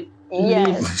abruptly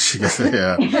leaves.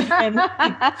 Yeah.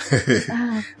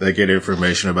 They get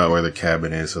information about where the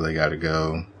cabin is, so they got to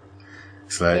go.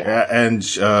 It's like, and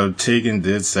Tegan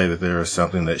did say that there was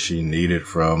something that she needed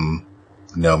from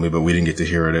Nomi, but we didn't get to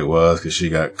hear what it was because she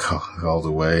got called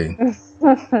away.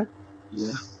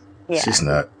 Yeah. She's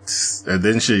not. And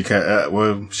then she kind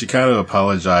of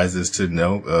apologizes to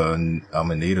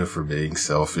Amanita for being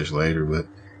selfish later, but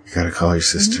you gotta call your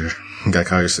sister. You gotta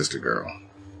call your sister girl.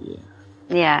 Yeah.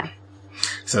 Yeah.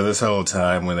 So this whole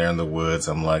time when they're in the woods,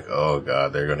 I'm like, oh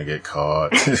god, they're gonna get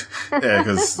caught. Yeah,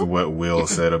 because what Will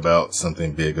said about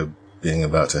something big being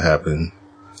about to happen.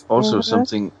 Also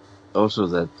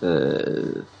that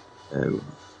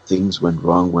things went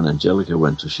wrong when Angelica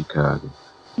went to Chicago.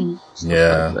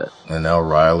 Yeah, like and now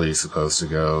Riley's supposed to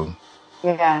go.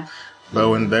 Yeah. But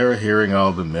when they were hearing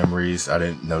all the memories, I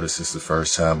didn't notice this the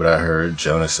first time, but I heard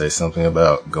Jonah say something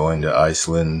about going to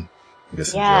Iceland. I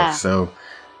guess a joke. So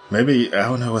maybe, I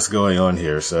don't know what's going on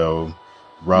here. So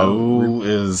Raul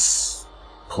is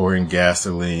pouring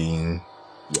gasoline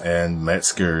and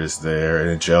Metzger is there and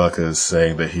Angelica is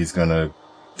saying that he's going to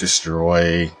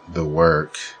destroy the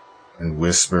work and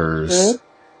whispers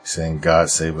saying, God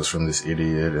save us from this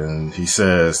idiot. And he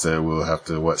says that we'll have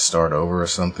to, start over or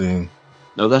something.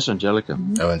 No, that's Angelica.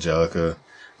 Oh, Angelica.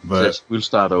 But yes, we'll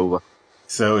start over.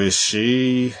 So is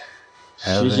she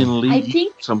She's in league I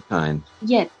think some kind.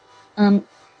 Yeah.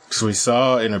 So we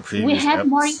saw in a previous we have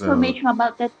more episode, information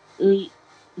about that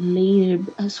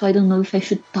later, so I don't know if I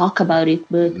should talk about it,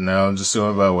 but no, I'm just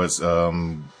talking about what's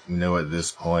at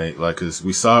this point, like, cause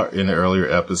we saw in an earlier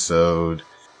episode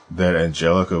that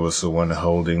Angelica was the one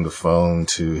holding the phone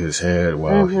to his head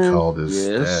while he called his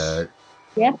dad.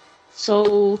 Yeah.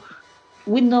 So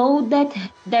we know that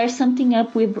there's something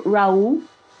up with Raul,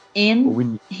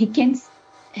 and he can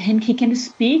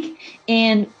speak.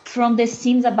 And from the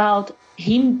scenes about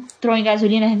him throwing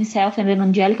gasoline at himself and then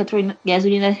Angelica throwing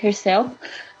gasoline at herself,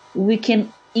 we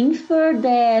can infer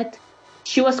that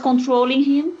she was controlling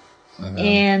him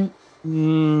and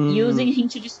using him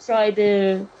to destroy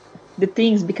the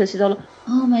things, because she's all,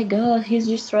 oh my god, he's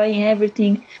destroying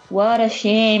everything. What a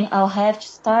shame. I'll have to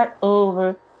start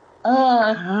over.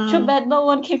 Too bad no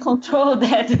one can control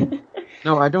that.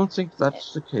 No, I don't think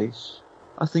that's the case.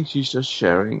 I think she's just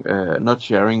sharing. Not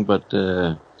sharing, but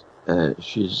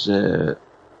he's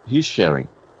sharing.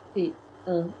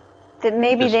 That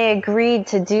maybe they agreed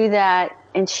to do that,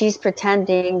 and she's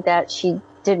pretending that she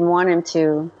didn't want him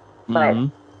to,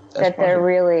 but that they're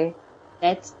really.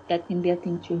 That can be a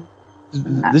thing too.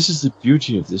 This is the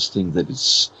beauty of this thing, that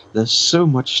there's so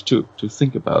much to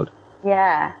think about.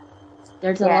 Yeah.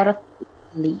 There's a lot of.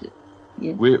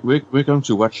 Yeah. We're going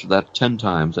to watch that 10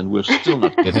 times, and we're still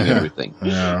not getting everything.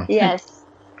 Yeah. Yes.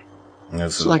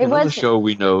 It's like another show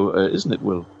we know, isn't it,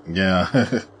 Will?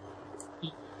 Yeah.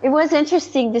 It was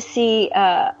interesting to see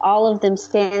all of them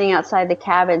standing outside the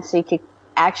cabin, so you could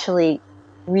actually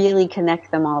really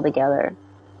connect them all together.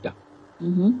 Yeah.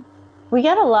 Mm-hmm. We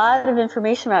got a lot of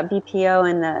information about BPO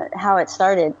and how it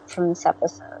started from this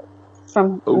episode,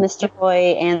 from Mr.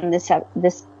 Hoy and this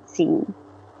scene.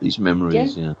 These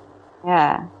memories, yeah.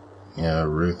 Yeah,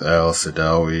 Ruth Al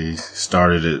Sadawi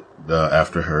started it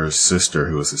after her sister,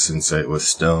 who was a sensei, was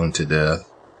stoned to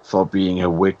death. For being a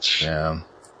witch. Yeah.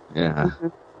 Yeah. Mm-hmm.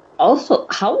 Also,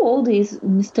 how old is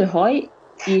Mr. Hoy?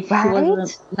 If he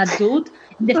was an adult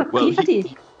in the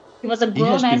 50s. He was a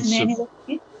grown-ass man in the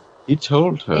 50s. He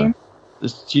told her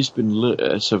that she's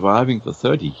been surviving for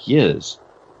 30 years.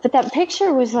 But that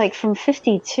picture was like from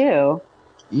 52.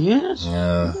 Yes.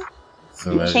 Yeah.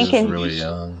 So that's just really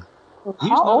young.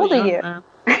 How old are you?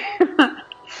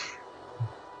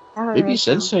 Maybe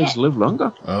senseis live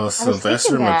longer. Oh,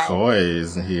 Sylvester McCoy,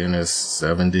 isn't he in his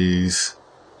 70s?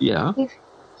 Yeah.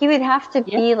 He would have to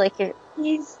be like, that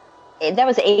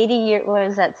was 80 years, what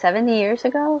was that, 70 years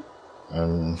ago?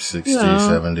 60,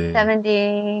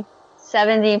 70.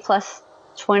 70 plus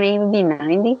 20 would be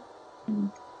 90.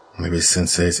 Maybe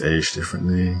Sensei's aged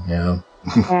differently, yeah.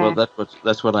 Well,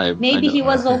 that's what I... Maybe he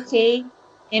was okay,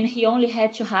 and he only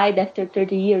had to hide after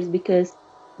 30 years, because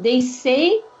they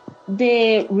say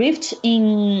the rift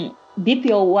in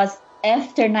BPO was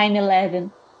after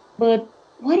 9/11. But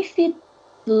what if it's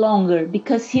longer?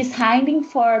 Because he's hiding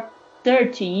for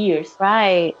 30 years.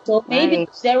 Right. So maybe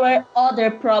there were other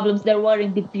problems that were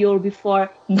in BPO before.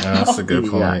 That's a good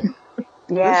point.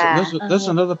 Yeah. That's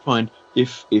another point.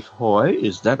 If Hoy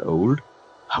is that old,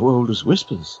 how old is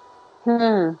Whispers?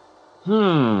 And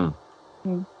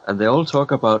they all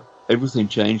talk about everything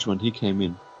changed when he came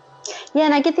in. Yeah,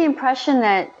 and I get the impression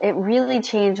that it really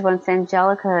changed once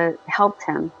Angelica helped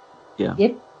him. Yeah.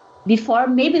 Yep. Before,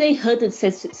 maybe they hurted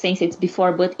Sense8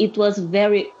 before, but it was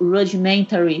very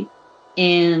rudimentary,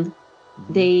 and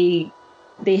they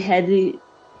had and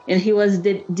he was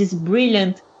this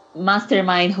brilliant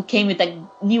mastermind who came with a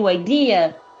new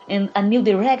idea and a new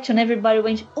direction. Everybody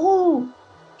went, oh,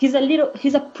 he's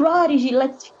a prodigy,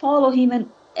 let's follow him, and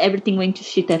everything went to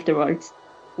shit afterwards.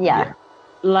 Yeah.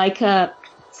 Like a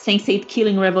Sense8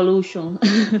 killing revolution.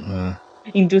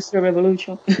 Industrial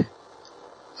revolution.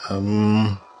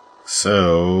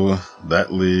 So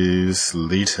that leaves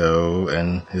Leto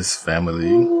and his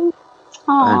family.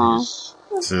 Aww.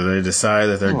 So they decide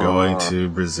that they're going to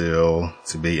Brazil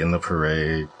to be in the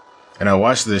parade. And I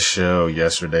watched this show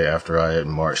yesterday after I had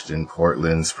marched in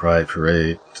Portland's Pride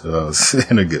Parade. So I was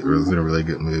in a really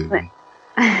good mood.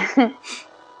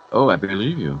 Oh, I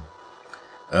believe you.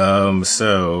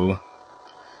 So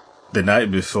the night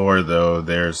before, though,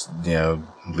 there's,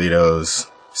 Leto's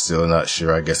still not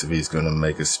sure, I guess, if he's going to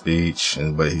make a speech,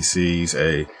 but he sees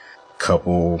a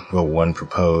couple, one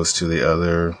propose to the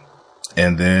other.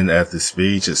 And then at the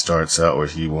speech, it starts out where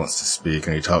he wants to speak,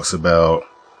 and he talks about,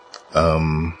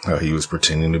 how he was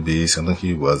pretending to be something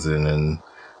he wasn't, and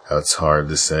how it's hard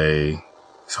for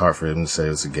him to say it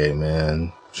was a gay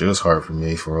man. It was hard for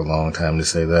me for a long time to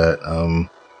say that.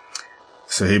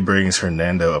 So he brings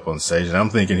Hernando up on stage, and I'm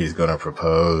thinking he's going to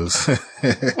propose.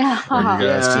 Are you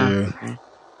guys too?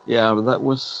 Yeah, but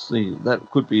that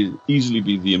could easily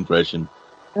be the impression.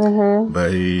 Mm-hmm.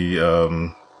 But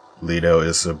Leto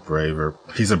is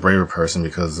he's a braver person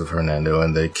because of Hernando,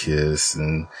 and they kiss,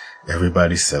 and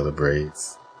everybody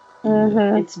celebrates.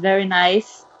 Mm-hmm. It's very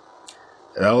nice.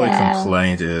 The only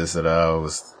complaint is that I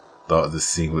thought the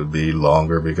scene would be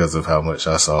longer because of how much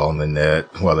I saw on the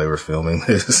net while they were filming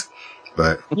this.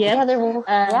 But there were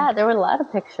a lot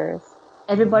of pictures.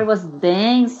 Everybody was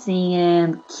dancing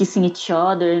and kissing each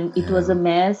other, and it was a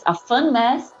fun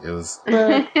mess. It was.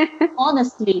 But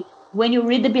honestly, when you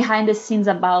read the behind the scenes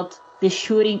about the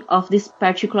shooting of this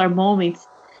particular moment,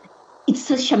 it's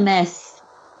such a mess.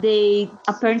 They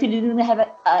apparently didn't have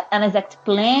an exact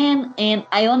plan, and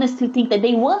I honestly think that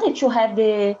they wanted to have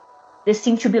the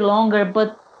scene to be longer,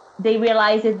 but they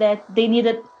realized that they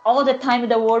needed all the time in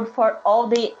the world for all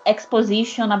the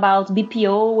exposition about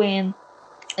BPO and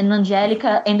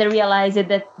Angelica, and they realized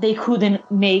that they couldn't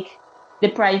make the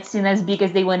pride scene as big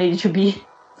as they wanted it to be.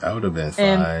 That would have been fine.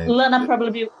 And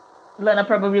Lana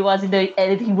probably was in the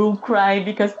editing room crying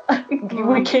because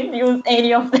we can't use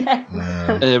any of that.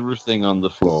 Yeah. Everything on the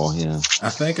floor, yeah. I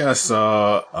think I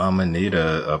saw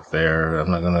Amanita up there. I'm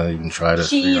not going to even try to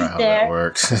figure out how that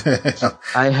works.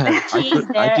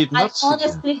 I did not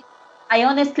see I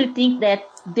honestly think that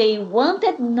they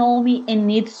wanted Nomi and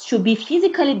Needs to be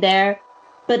physically there,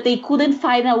 but they couldn't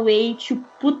find a way to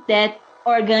put that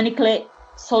organically,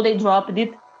 so they dropped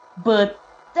it. But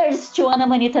there's still Ana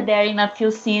Manita there in a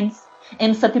few scenes,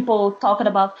 and some people talking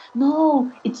about, no,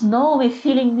 it's Nomi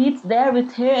feeling Needs there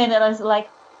with her, and I was like,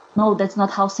 no, that's not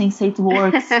how Sense8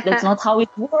 works. That's not how it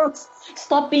works.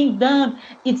 Stop being dumb.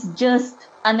 It's just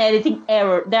an editing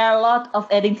error. There are a lot of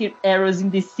editing errors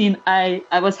in this scene. I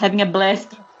was having a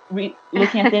blast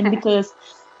looking at them because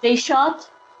they shot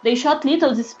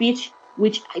Leto's speech,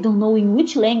 which I don't know in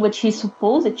which language he's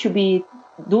supposed to be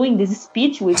doing this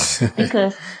speech with,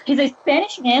 because he's a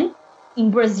Spanish man in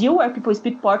Brazil where people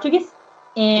speak Portuguese.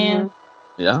 And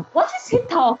what is he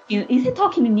talking? Is he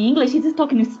talking in English? Is he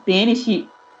talking in Spanish?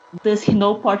 Does he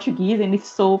know Portuguese? And if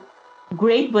so,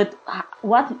 great. But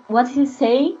what he's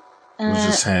saying? It was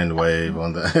just hand wave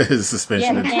on the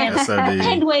suspension of SOD.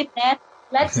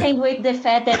 Let's hand wave the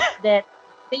fact that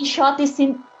they shot this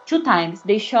scene 2 times.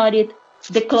 They shot it,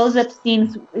 the close-up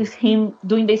scenes with him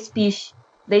doing the speech.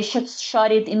 They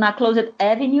shot it in a closed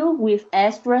avenue with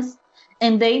extras,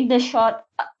 and then they shot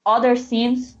other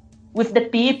scenes with the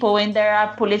people, and there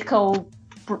are political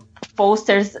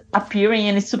posters appearing,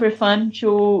 and it's super fun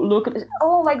to look.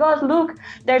 Oh my God, look!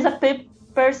 There's a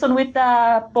person with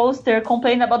a poster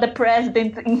complaining about the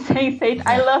president in Sense8.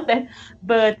 I love that.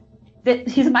 But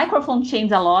his microphone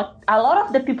changed a lot. A lot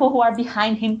of the people who are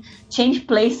behind him change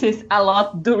places a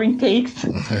lot during takes.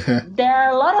 There are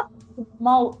a lot of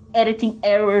small editing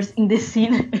errors in the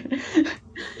scene.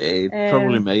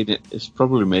 It's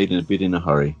probably made in a bit in a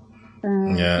hurry.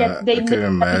 I they can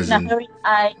imagine. In a hurry.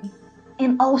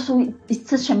 And also, it's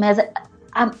such a mess.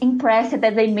 I'm impressed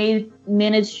that they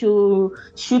managed to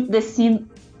shoot the scene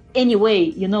anyway.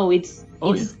 You know, it's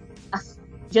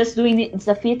just doing it. It's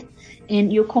a feat.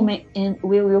 And you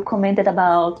Will commented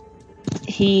about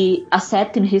he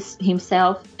accepting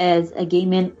himself as a gay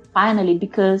man finally,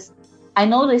 because I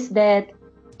noticed that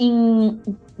in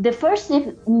the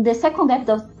second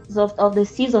episode of the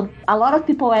season, a lot of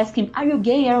people ask him, "Are you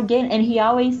gay? Are you gay?" And he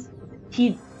always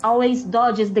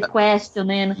dodges the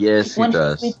question. And yes, he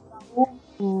does.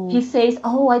 He says,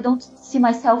 "Oh, I don't see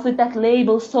myself with that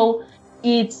label." So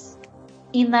it's,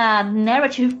 in a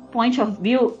narrative point of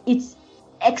view, it's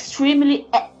extremely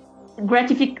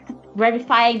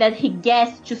gratifying that he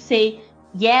gets to say,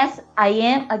 "Yes, I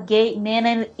am a gay man,"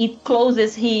 and it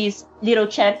closes his little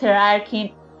chapter arc.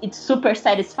 It's super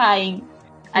satisfying.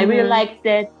 I really like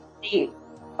that they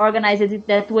organized it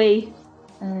that way.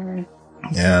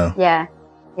 Yeah.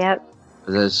 Yep.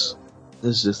 There's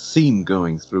a theme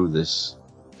going through this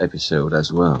episode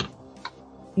as well.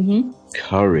 Mm-hmm.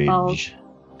 Courage.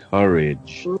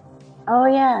 Oh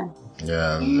yeah.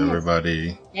 Yeah,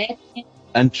 everybody.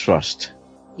 And trust.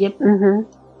 Yep. Mm-hmm.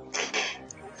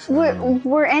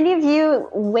 Were any of you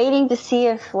waiting to see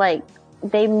if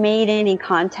they made any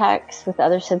contacts with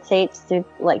other Sense8s through,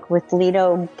 with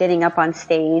Leto getting up on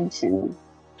stage and?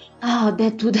 Oh,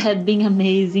 that would have been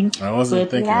amazing. I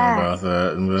wasn't thinking about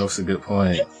that, and that was a good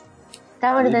point.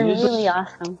 That would have been really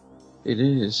awesome. It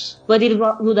is. But it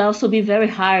would also be very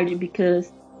hard,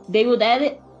 because they would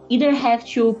either have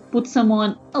to put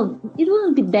someone... Oh, it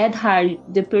wouldn't be that hard.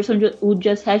 The person would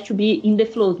just have to be in the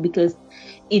float, because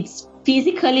it's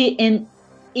physically and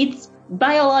it's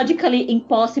biologically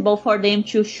impossible for them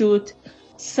to shoot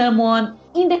someone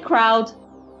in the crowd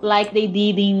like they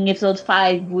did in episode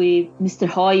 5 with Mr.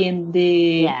 Hoy and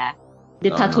the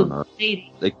tattooed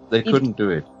lady. They couldn't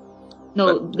do it.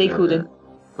 No, they couldn't.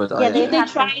 But if they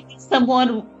tried,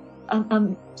 someone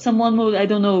would, I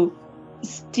don't know,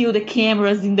 steal the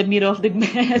cameras in the middle of the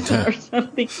match or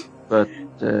something. But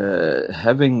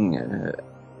having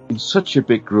in such a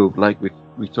big group, like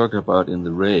we talked about in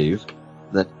the rave,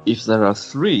 that if there are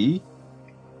 3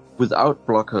 without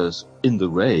blockers in the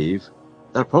rave,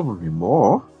 there are probably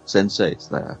more Sense8s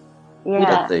there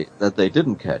that they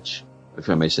didn't catch, if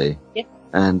I may say. Yep.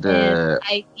 And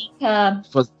I think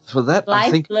for that, I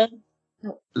think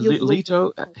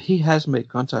Leto, he has made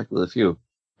contact with a few,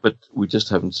 but we just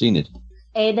haven't seen it.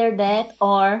 Either that,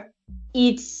 or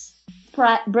it's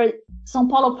São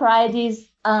Paulo Pride is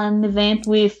an event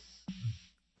with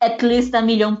at least 1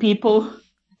 million people,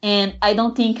 and I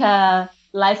don't think a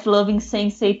life-loving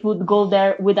Sense8 would go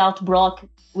there without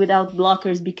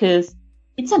blockers, because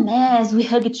it's a mess. We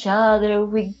hug each other,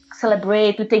 we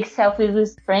celebrate, we take selfies with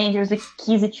strangers, we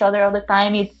kiss each other all the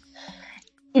time.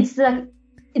 It's a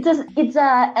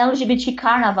LGBT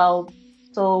carnival,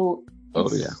 so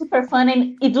it's super fun,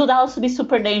 and it would also be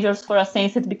super dangerous for a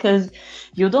Sense8, because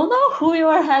you don't know who you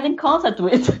are having contact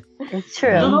with. It's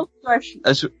true.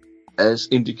 As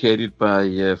indicated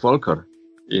by Volker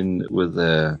with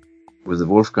the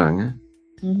Wolfgang.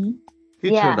 Mm-hmm.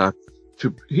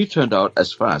 He turned out,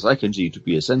 as far as I can see, to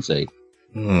be a Sense8.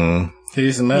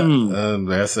 He's met. I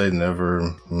guess they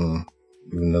never.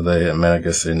 Even though I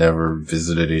guess they never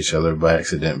visited each other by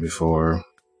accident before.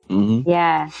 Mm-hmm.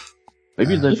 Yeah.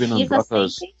 Maybe they've been on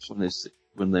blockers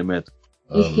when they met.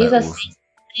 If he's a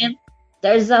Sense8,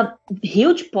 there's a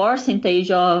huge percentage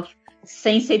of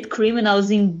Sense8 criminals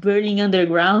in Berlin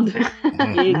underground.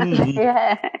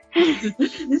 Yeah.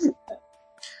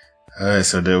 Alright,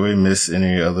 so did we miss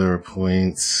any other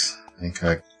points?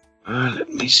 Let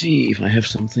me see if I have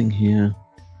something here.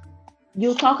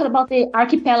 You're talking about the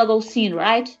archipelago scene,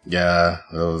 right? Yeah,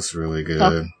 that was really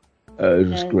good. It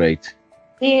was great.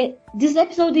 This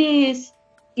episode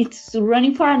it's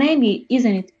running for an Emmy,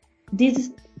 isn't it? This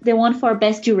is the one for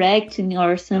best directing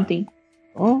or something.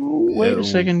 Oh, wait a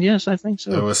second. Yes, I think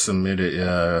so. It was submitted,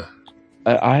 yeah.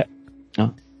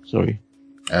 Sorry.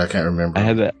 I can't remember. I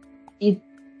have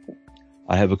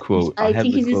a quote. I have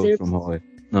the quote from Hoy.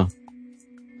 No.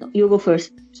 You go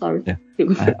first. Sorry. Yeah.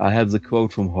 I have the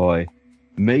quote from Hoy.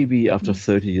 Maybe after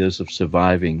 30 years of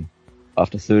surviving,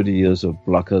 after 30 years of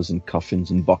blockers and coffins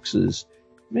and boxes,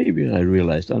 maybe I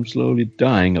realized I'm slowly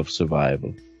dying of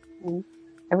survival.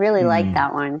 I really like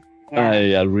that one.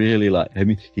 I really like. I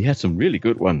mean, he had some really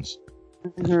good ones.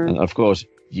 Mm-hmm. And of course,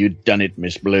 you done it,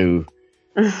 Miss Blue.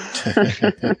 I'm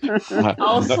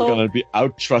not gonna be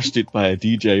out-trusted by a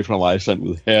DJ from Iceland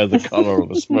with hair the color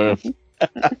of a Smurf.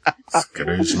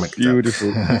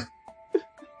 Beautiful.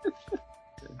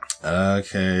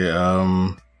 Okay,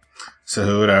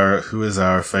 so who is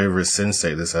our favorite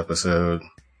sensei this episode?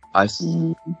 I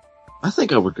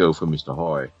think I would go for Mr.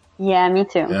 Hoy. Yeah, me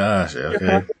too. Yeah,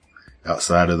 okay.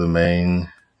 Outside of the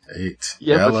main 8.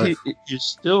 Yeah, but he's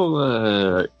still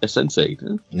a sensei.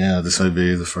 Huh? Yeah, this may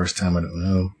be the first time, I don't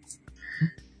know.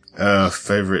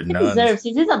 Favorite He deserves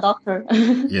it. He's a doctor.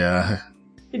 Yeah.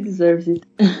 He deserves it.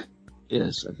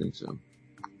 Yes, I think so.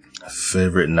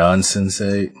 Favorite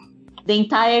non-sensei? The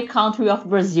entire country of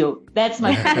Brazil. That's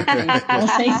my favorite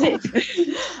non-sensei.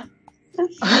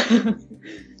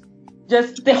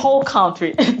 Just the whole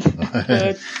country.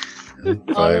 Play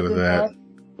with that.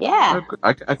 Yeah.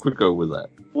 I could go with that.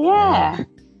 Yeah.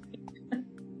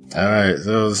 Alright,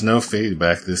 so there's no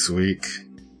feedback this week.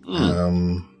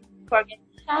 I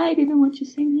didn't want to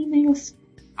send emails.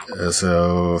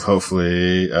 So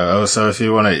hopefully, so if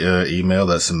you want to email,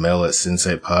 that's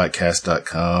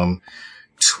mail@senseipodcast.com.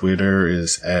 Twitter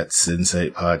is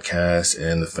 @senseipodcast,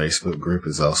 and the Facebook group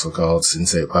is also called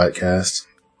Sensei Podcast.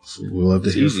 So we'd love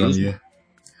to hear from you.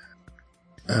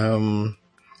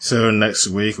 So next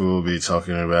week we'll be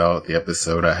talking about the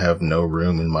episode I Have No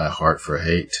Room in My Heart for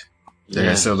Hate.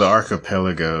 Yeah, so the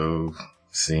archipelago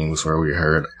scene was where we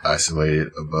heard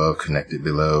isolated above, connected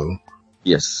below.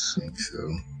 Yes. I think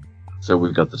so. So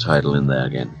we've got the title in there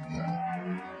again.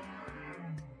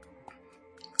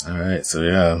 Alright, so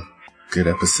yeah, good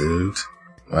episode.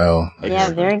 Well, yeah,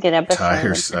 very good episode. I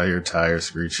hear tires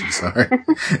screeching, sorry. I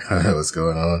don't know what's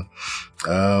going on.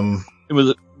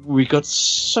 We got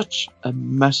such a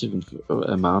massive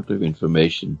amount of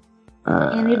information.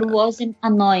 And it wasn't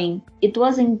annoying. It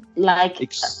wasn't like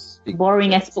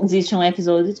boring exposition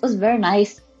episode. It was very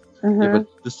nice. Mm-hmm. Yeah, but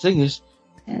the thing is,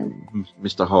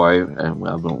 Mr. Hoy,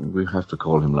 we have to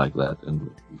call him like that,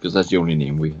 and because that's the only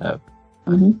name we have.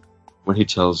 Mm-hmm. When he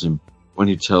tells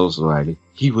Riley,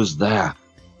 he was there.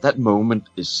 That moment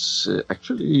is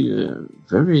actually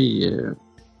very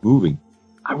moving.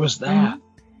 I was there.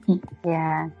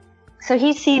 Yeah. So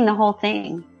he's seen the whole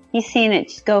thing. He's seen it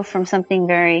just go from something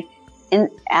very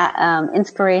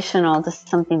inspirational to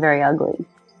something very ugly.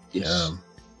 Yes.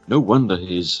 No wonder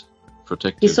he's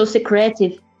protected. He's so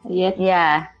secretive.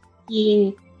 Yeah.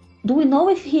 Do we know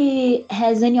if he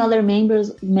has any other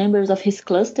members of his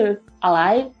cluster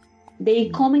alive? They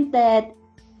comment that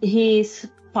his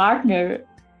partner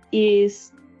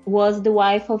was the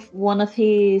wife of one of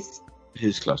his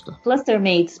cluster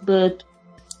mates, but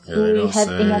do we have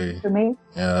any other information?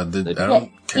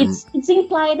 It's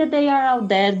implied that they are all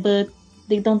dead, but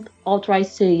they don't outright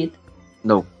say it.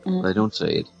 No, they don't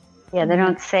say it. Yeah, they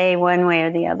don't say one way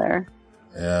or the other.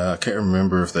 Yeah, I can't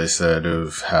remember if they said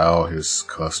of how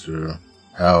the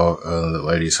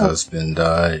lady's husband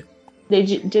died. They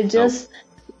just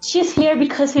she's here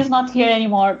because he's not here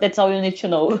anymore. That's all you need to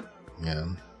know.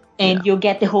 Yeah. And you'll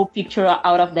get the whole picture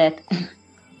out of that.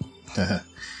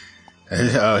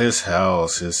 His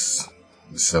house is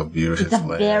so beautiful. It's a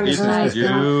very nice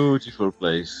beautiful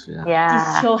place.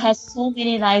 Yeah. This show has so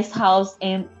many nice houses,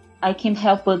 and I can't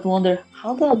help but wonder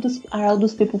how are all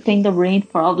those people paying the rent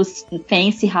for all those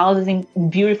fancy houses in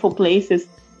beautiful places. I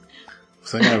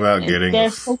was thinking about getting.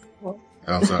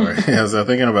 I'm sorry. I was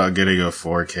thinking about getting a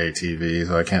 4K TV,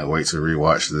 so I can't wait to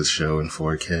rewatch this show in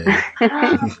 4K.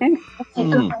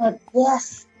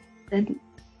 Yes.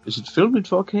 Is it filmed in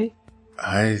 4K?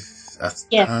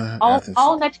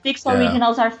 All Netflix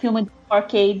originals are filmed in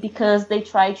 4K because they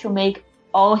try to make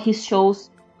all his shows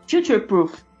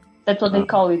future-proof. That's what they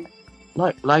call it.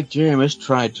 Like JMS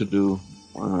tried to do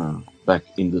back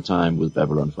in the time with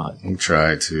Babylon 5. He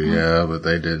tried to, but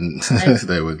they didn't.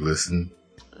 They would listen.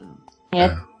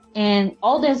 Yeah. And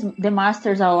all the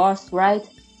masters are lost, right?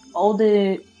 All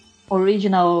the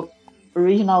original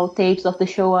tapes of the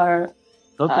show are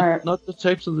not the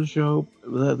tapes of the show.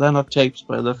 They're not tapes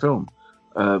by the film,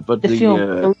 but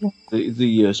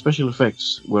the special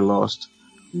effects were lost.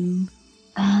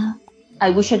 I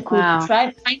wish I could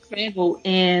try time travel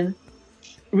and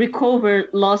recover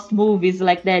lost movies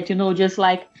like that. Just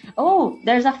like,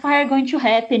 there's a fire going to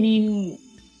happen in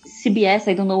CBS,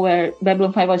 I don't know where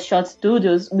Babylon 5 was shot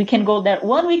studios. We can go there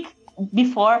 1 week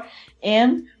before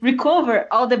and recover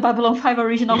all the Babylon 5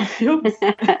 original films.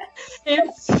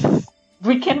 And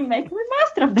we can make a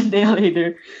remaster of them there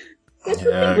later. That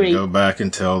would be great. Go back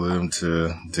and tell them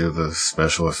to do the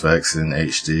special effects in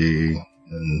HD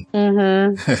And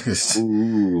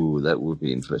Ooh, that would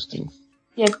be interesting.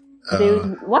 Yes.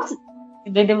 What's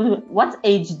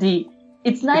HD?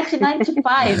 It's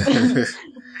 1995.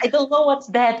 I don't know what's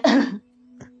that.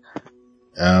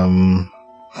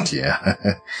 Yeah.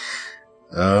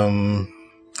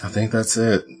 I think that's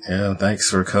it. Yeah, thanks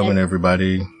for coming,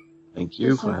 everybody. Thank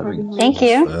you for having me. Thank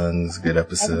you. It was a good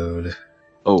episode.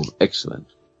 Oh, excellent.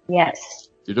 Yes.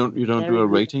 You don't do a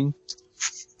rating?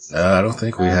 I don't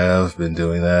think we have been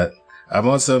doing that. I'm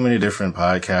on so many different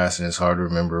podcasts, and it's hard to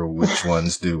remember which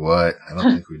ones do what. I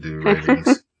don't think we do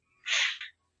ratings.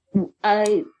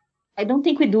 I don't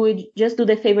think we do it. Just do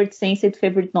the favorite sensei,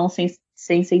 favorite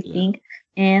non-sensei thing,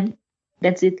 and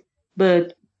that's it.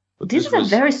 But this is a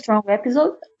very strong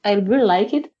episode. I really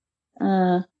like it.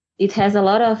 It has a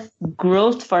lot of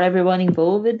growth for everyone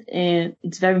involved, and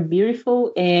it's very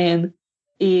beautiful, and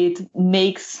it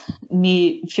makes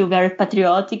me feel very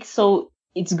patriotic. So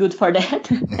it's good for that.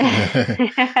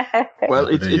 Well,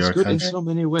 it's good in so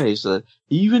many ways that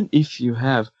even if you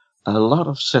have a lot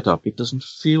of setup, it doesn't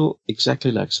feel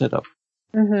exactly like setup.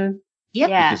 Mm-hmm. Yep.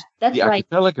 Yeah, that's the right.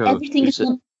 Archipelago Everything is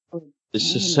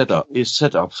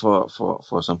set up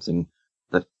for something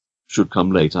that should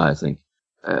come later, I think.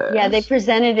 Yeah, they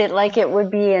presented it like it would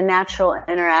be a natural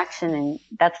interaction, and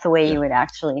that's the way you would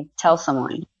actually tell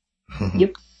someone.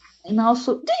 Yep. And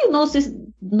also, do you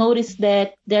notice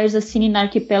that there's a scene in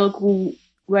Archipelago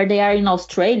where they are in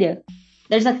Australia?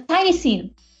 There's a tiny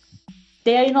scene.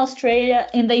 They are in Australia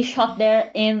and they shot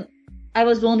there, and I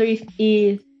was wondering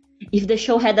if the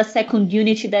show had a second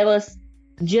unit that was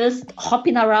just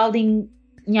hopping around in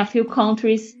a few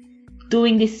countries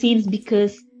doing the scenes,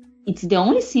 because it's the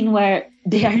only scene where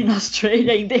they are in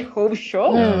Australia in the whole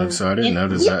show. Oh, so I didn't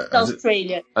notice that.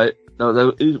 Australia.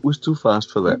 It was too fast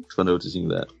for noticing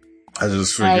that. I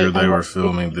just figured they were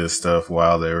filming this stuff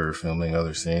while they were filming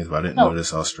other scenes, but I didn't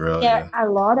notice Australia.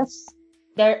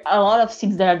 There are a lot of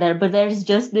scenes that are there, but there's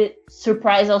just the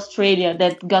surprise Australia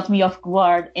that got me off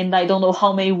guard, and I don't know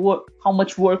how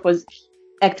much work was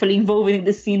actually involved in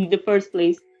the scene in the first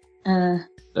place.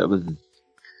 That was.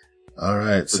 All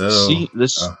right, so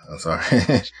I'm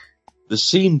sorry. The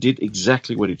scene did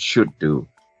exactly what it should do.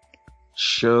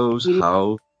 Shows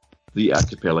how the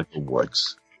archipelago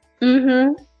works.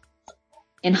 Mm-hmm.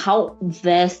 And how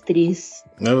vast it is.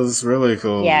 It was really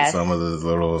cool. Yes. Some of the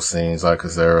little scenes, like,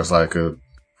 cause there was like a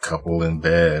couple in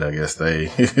bed, I guess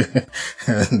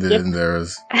and then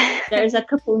there's a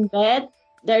couple in bed.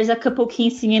 There's a couple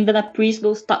kissing, and then a priest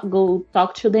go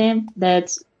talk to them. There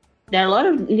are a lot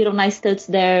of little nice touches.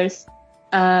 There's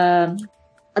a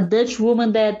Dutch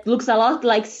woman that looks a lot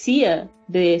like Sia,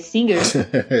 the singer.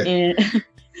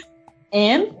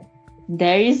 and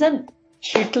there is a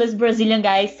shirtless Brazilian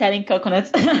guy selling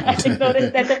coconuts. I didn't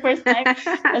notice that the first time.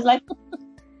 I was like,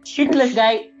 shirtless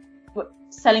guy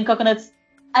selling coconuts.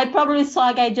 I probably saw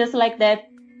a guy just like that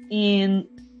in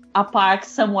a park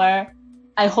somewhere.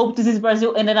 I hope this is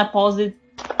Brazil, and then I paused it,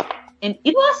 and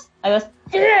it was. I was,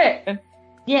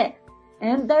 yeah.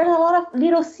 And there's a lot of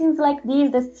little scenes like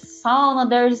this. There's sauna.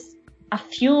 There's a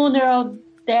funeral.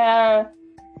 There are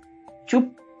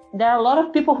a lot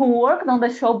of people who worked on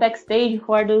the show backstage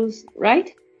who are those,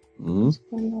 right?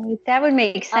 Mm-hmm. That would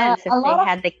make sense if they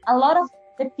had the... A lot of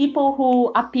the people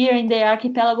who appear in the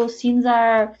Archipelago scenes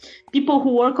are people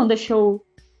who work on the show,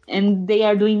 and they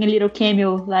are doing a little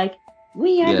cameo, like,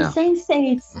 we are the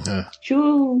senseis.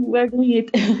 True, we're doing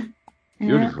it.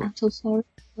 Beautiful. I'm so sorry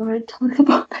to talk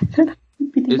about that.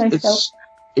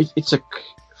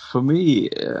 For me,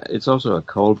 it's also a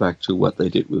callback to what they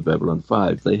did with Babylon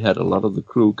 5. They had a lot of the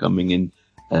crew coming in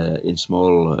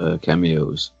small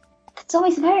cameos. It's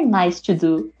always very nice to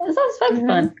do. It's always very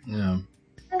fun. Yeah.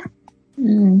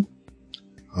 Mm.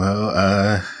 Well,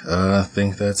 I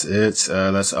think that's it.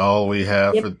 That's all we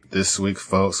have for this week,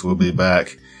 folks. We'll be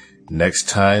back next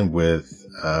time with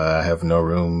I have no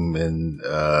room in,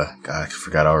 God, I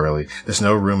forgot already. There's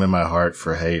no room in my heart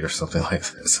for hate or something like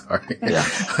that. Sorry. Yeah.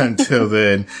 Until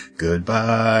then,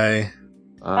 goodbye.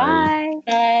 Bye.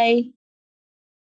 Bye.